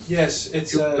 Yes,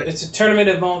 it's a tournament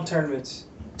of all tournaments.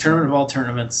 Tournament of all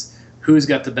tournaments. Who's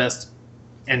got the best?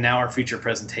 And now our feature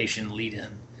presentation lead in.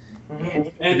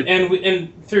 Mm-hmm.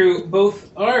 And through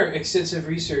both our extensive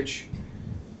research,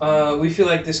 we feel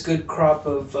like this good crop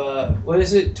of what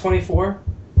is it? 24.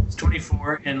 It's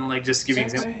 24, and like just to give you an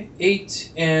example.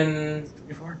 8 and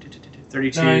 24,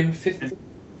 32, 9, 15,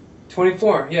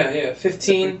 24. Yeah,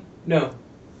 15. No.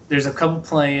 There's a couple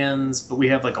play-ins, but we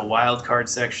have like a wild card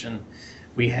section.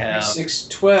 We have 6,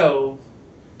 12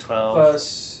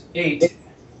 plus 8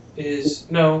 is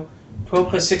 12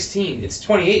 plus 16. It's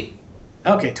 28.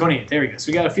 Okay, 28. There we go. So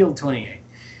we got a field of 28.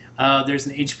 There's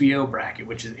an HBO bracket,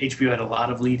 which is HBO had a lot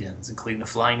of lead-ins, including the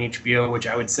Flying HBO, which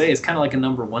I would say is kind of like a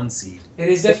number 1 seed. It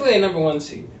is definitely a number 1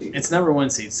 seed. It's number 1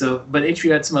 seed. So, but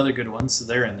HBO had some other good ones, so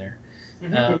they're in there.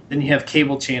 Mm-hmm. Then you have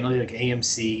cable channels like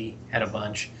AMC had a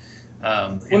bunch.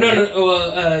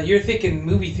 You're thinking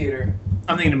movie theater.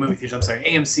 I'm thinking of movie theaters. I'm sorry.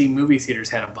 AMC movie theaters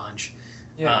had a bunch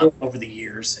over the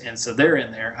years, and so they're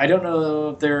in there. I don't know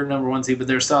if they're number 1 seed, but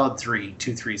they're solid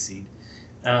 2-3 seed.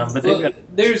 But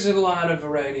there's a lot of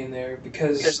variety in there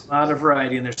because there's a lot of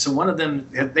variety in there. So one of them,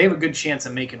 they have a good chance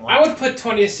of making one. I would put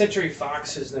 20th Century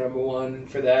Fox as the number 1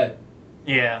 for that.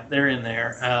 Yeah, they're in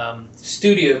there.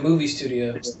 Movie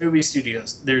studio. There's movie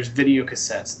studios. There's video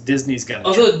cassettes. Disney's got.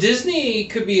 Although Disney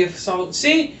could be a solid.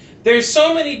 See, there's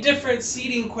so many different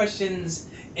seating questions,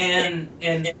 and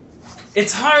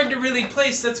it's hard to really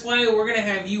place. That's why we're going to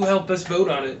have you help us vote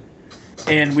on it.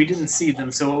 And we didn't see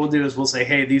them, so what we'll do is we'll say,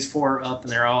 hey, these 4 are up,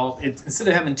 and they're all... instead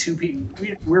of having 2 people...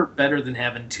 We're better than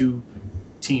having 2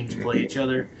 teams play each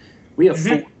other. We have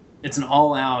 4. It's an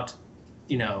all-out,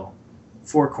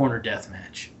 4-corner death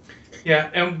match.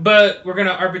 Yeah, but we're going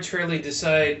to arbitrarily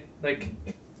decide,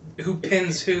 who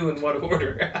pins who in what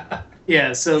order.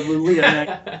 Yeah, so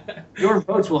Leah, your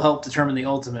votes will help determine the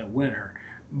ultimate winner,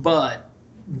 but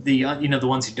the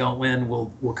ones who don't win,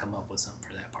 we'll come up with something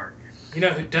for that part. You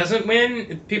know who doesn't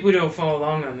win? People who don't follow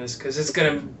along on this, because it's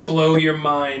going to blow your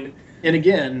mind. And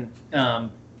again,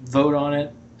 vote on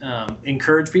it.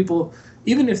 Encourage people,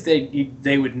 even if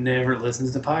they would never listen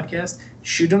to the podcast,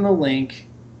 shoot them a link,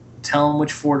 tell them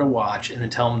which 4 to watch, and then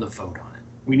tell them to vote on it.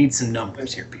 We need some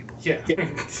numbers here, people. Yeah.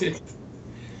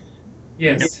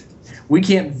 Yes. We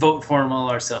can't vote for them all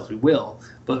ourselves. We will,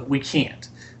 but we can't.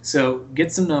 So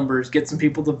get some numbers, get some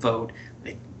people to vote.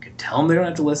 They could tell them they don't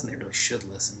have to listen. They really should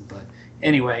listen. But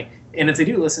anyway, and if they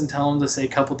do listen, tell them to say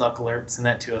couple duck alerts, send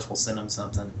that to us. We'll send them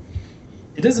something.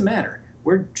 It doesn't matter.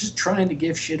 We're just trying to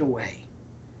give shit away.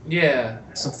 Yeah.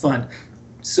 Some fun.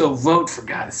 So vote, for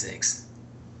God's sakes.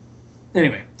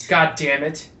 Anyway. God damn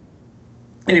it.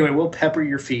 Anyway, we'll pepper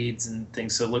your feeds and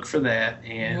things, so look for that.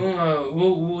 And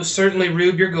we'll certainly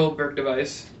rube your Goldberg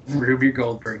device. Rube your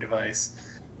Goldberg device.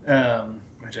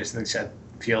 Which I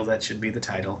feel that should be the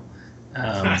title.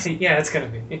 Yeah, it's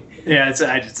going to be. Yeah,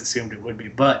 I just assumed it would be.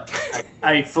 But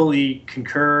I fully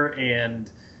concur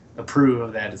and approve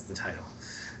of that as the title.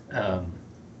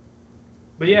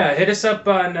 But yeah, hit us up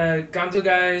on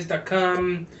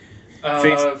gonzoguys.com,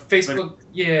 Facebook.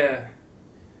 Yeah.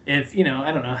 If, I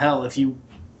don't know, hell, if you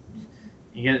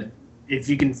can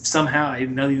somehow,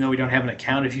 even though we don't have an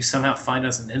account, if you somehow find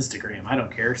us on Instagram, I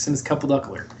don't care. Send us a couple duck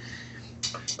alert.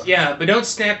 Yeah, but don't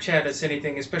Snapchat us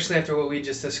anything, especially after what we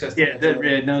just discussed. Yeah,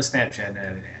 no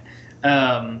Snapchat.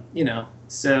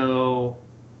 So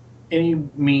any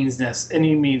means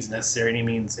necessary,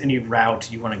 any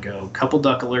route you want to go, couple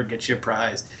duck alert, get you a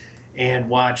prize, and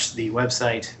watch the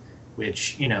website,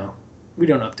 which, we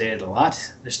don't update it a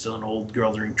lot. There's still an old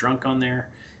Girl Drink Drunk on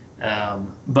there.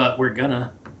 But we're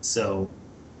gonna. So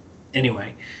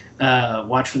anyway,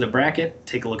 watch for the bracket.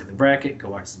 Take a look at the bracket. Go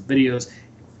watch some videos.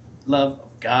 Love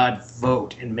of God,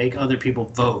 vote. And make other people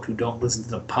vote who don't listen to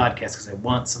the podcast, because I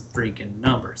want some freaking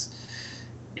numbers.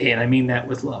 And I mean that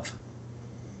with love.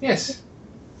 Yes.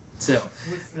 So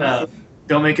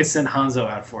don't make us send Hanzo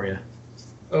out for you.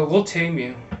 Oh, we'll tame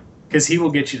you. Because he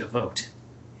will get you to vote.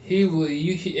 He will,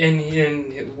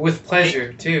 and with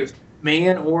pleasure, too.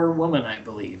 Man or woman, I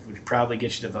believe, would probably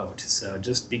get you to vote. So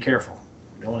just be careful.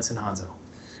 You don't want to send Hanzo.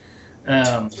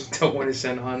 Don't want to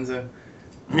send Hanzo.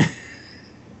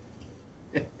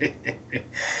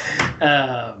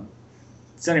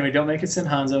 So anyway, don't make it send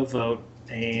Hanzo, vote.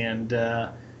 And,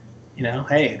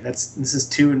 hey, this is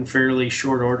 2 in fairly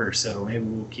short order, so maybe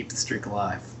we'll keep the streak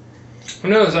alive. Who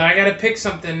knows? I gotta pick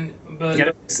something, but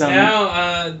now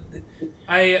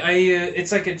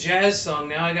it's like a jazz song.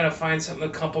 Now I gotta find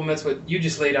something that complements what you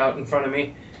just laid out in front of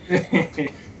me.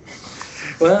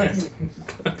 Well,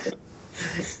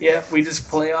 yeah, we just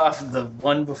play off the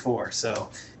one before,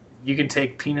 so you can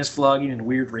take penis flogging and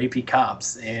weird rapey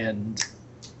cops and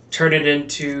turn it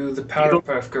into the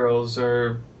Powerpuff Girls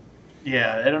or.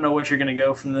 Yeah, I don't know what you're going to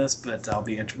go from this, but we'll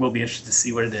be interested to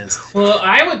see what it is. Well,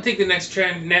 I would think the next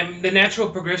trend, the natural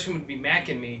progression would be Mac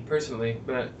and me, personally,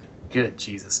 but... Good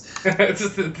Jesus. Who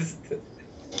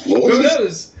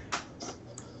knows?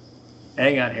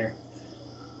 Hang on here.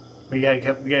 We got...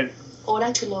 there's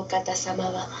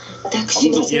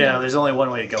only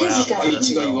one way to go out.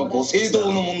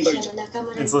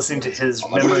 It's listening to his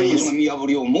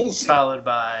memories, followed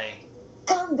by...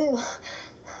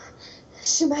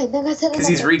 Because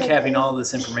he's recapping all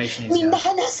this information he's got.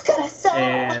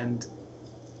 And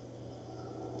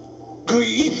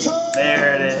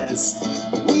there it is.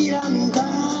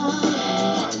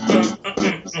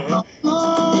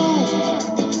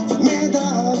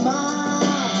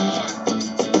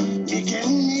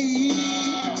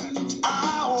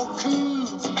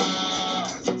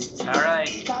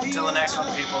 Alright, until the next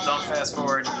one, people, don't fast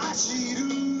forward.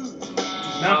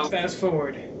 Not fast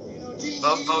forward.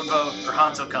 Vote for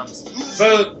Hanzo comes.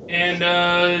 Vote,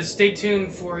 and stay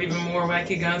tuned for even more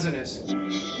wacky gonzo-ness.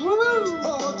 Woo!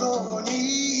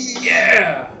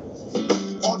 Yeah!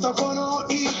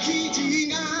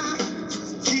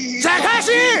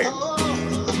 Takashi!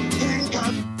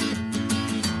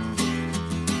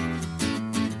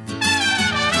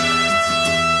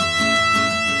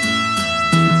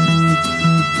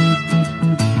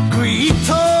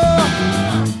 Guito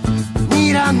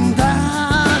Miranda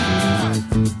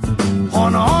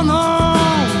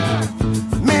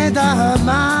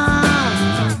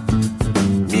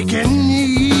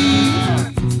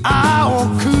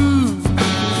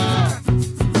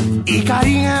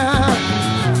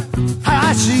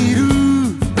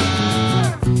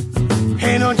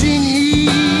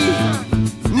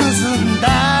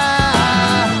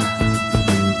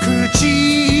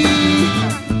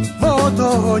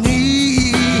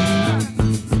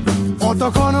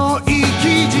男の生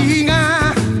き字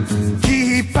が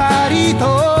きっぱり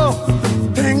と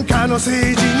天下の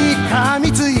政治に噛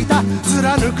みついた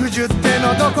貫く十手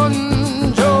のど根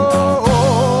性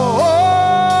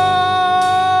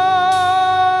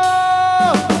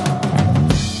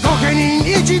御家人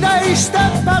一代下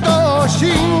っ端同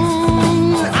心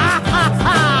あは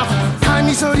はカ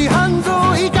ミソリ半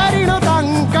蔵怒りの短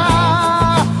歌あ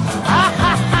は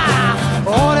は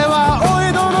俺はお江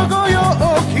戸の御用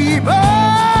気分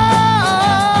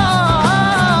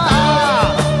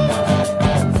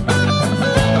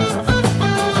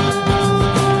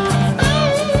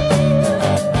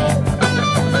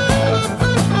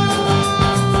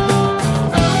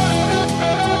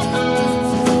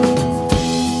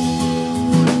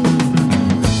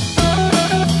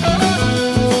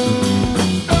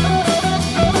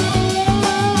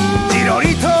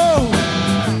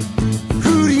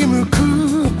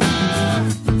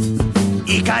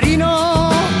怒りの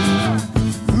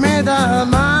目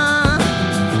玉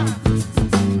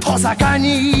とさか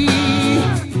に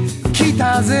来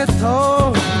たぜ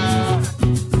と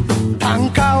短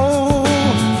歌を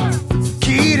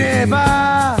切れ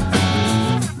ば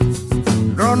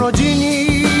ロの字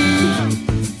に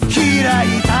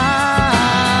開いた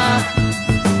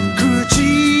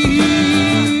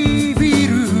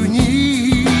唇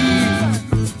に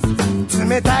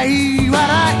冷たい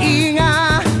笑い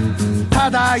が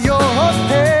漂っ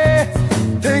て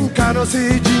天下の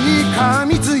政治に噛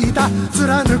みついた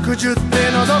貫く十手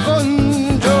のど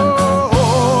根性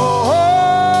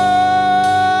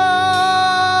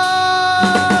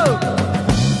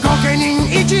御家人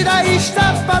一代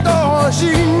下っ端同心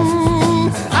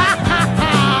あはは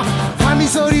カミ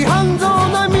ソリ半蔵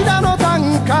涙の短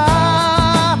歌あ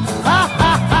は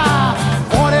は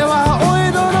俺はお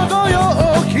江戸の御用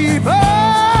気分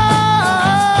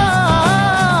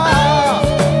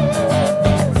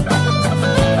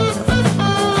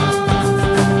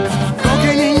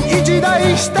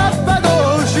下っ端同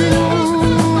心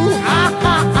あ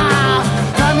はは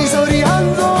カミソリ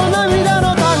半蔵涙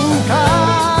の短歌あ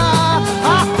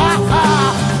はは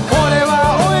俺は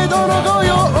お江戸の御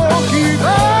用気分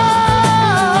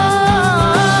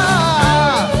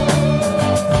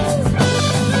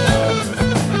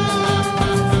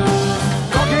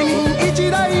御家人一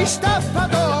代下っ端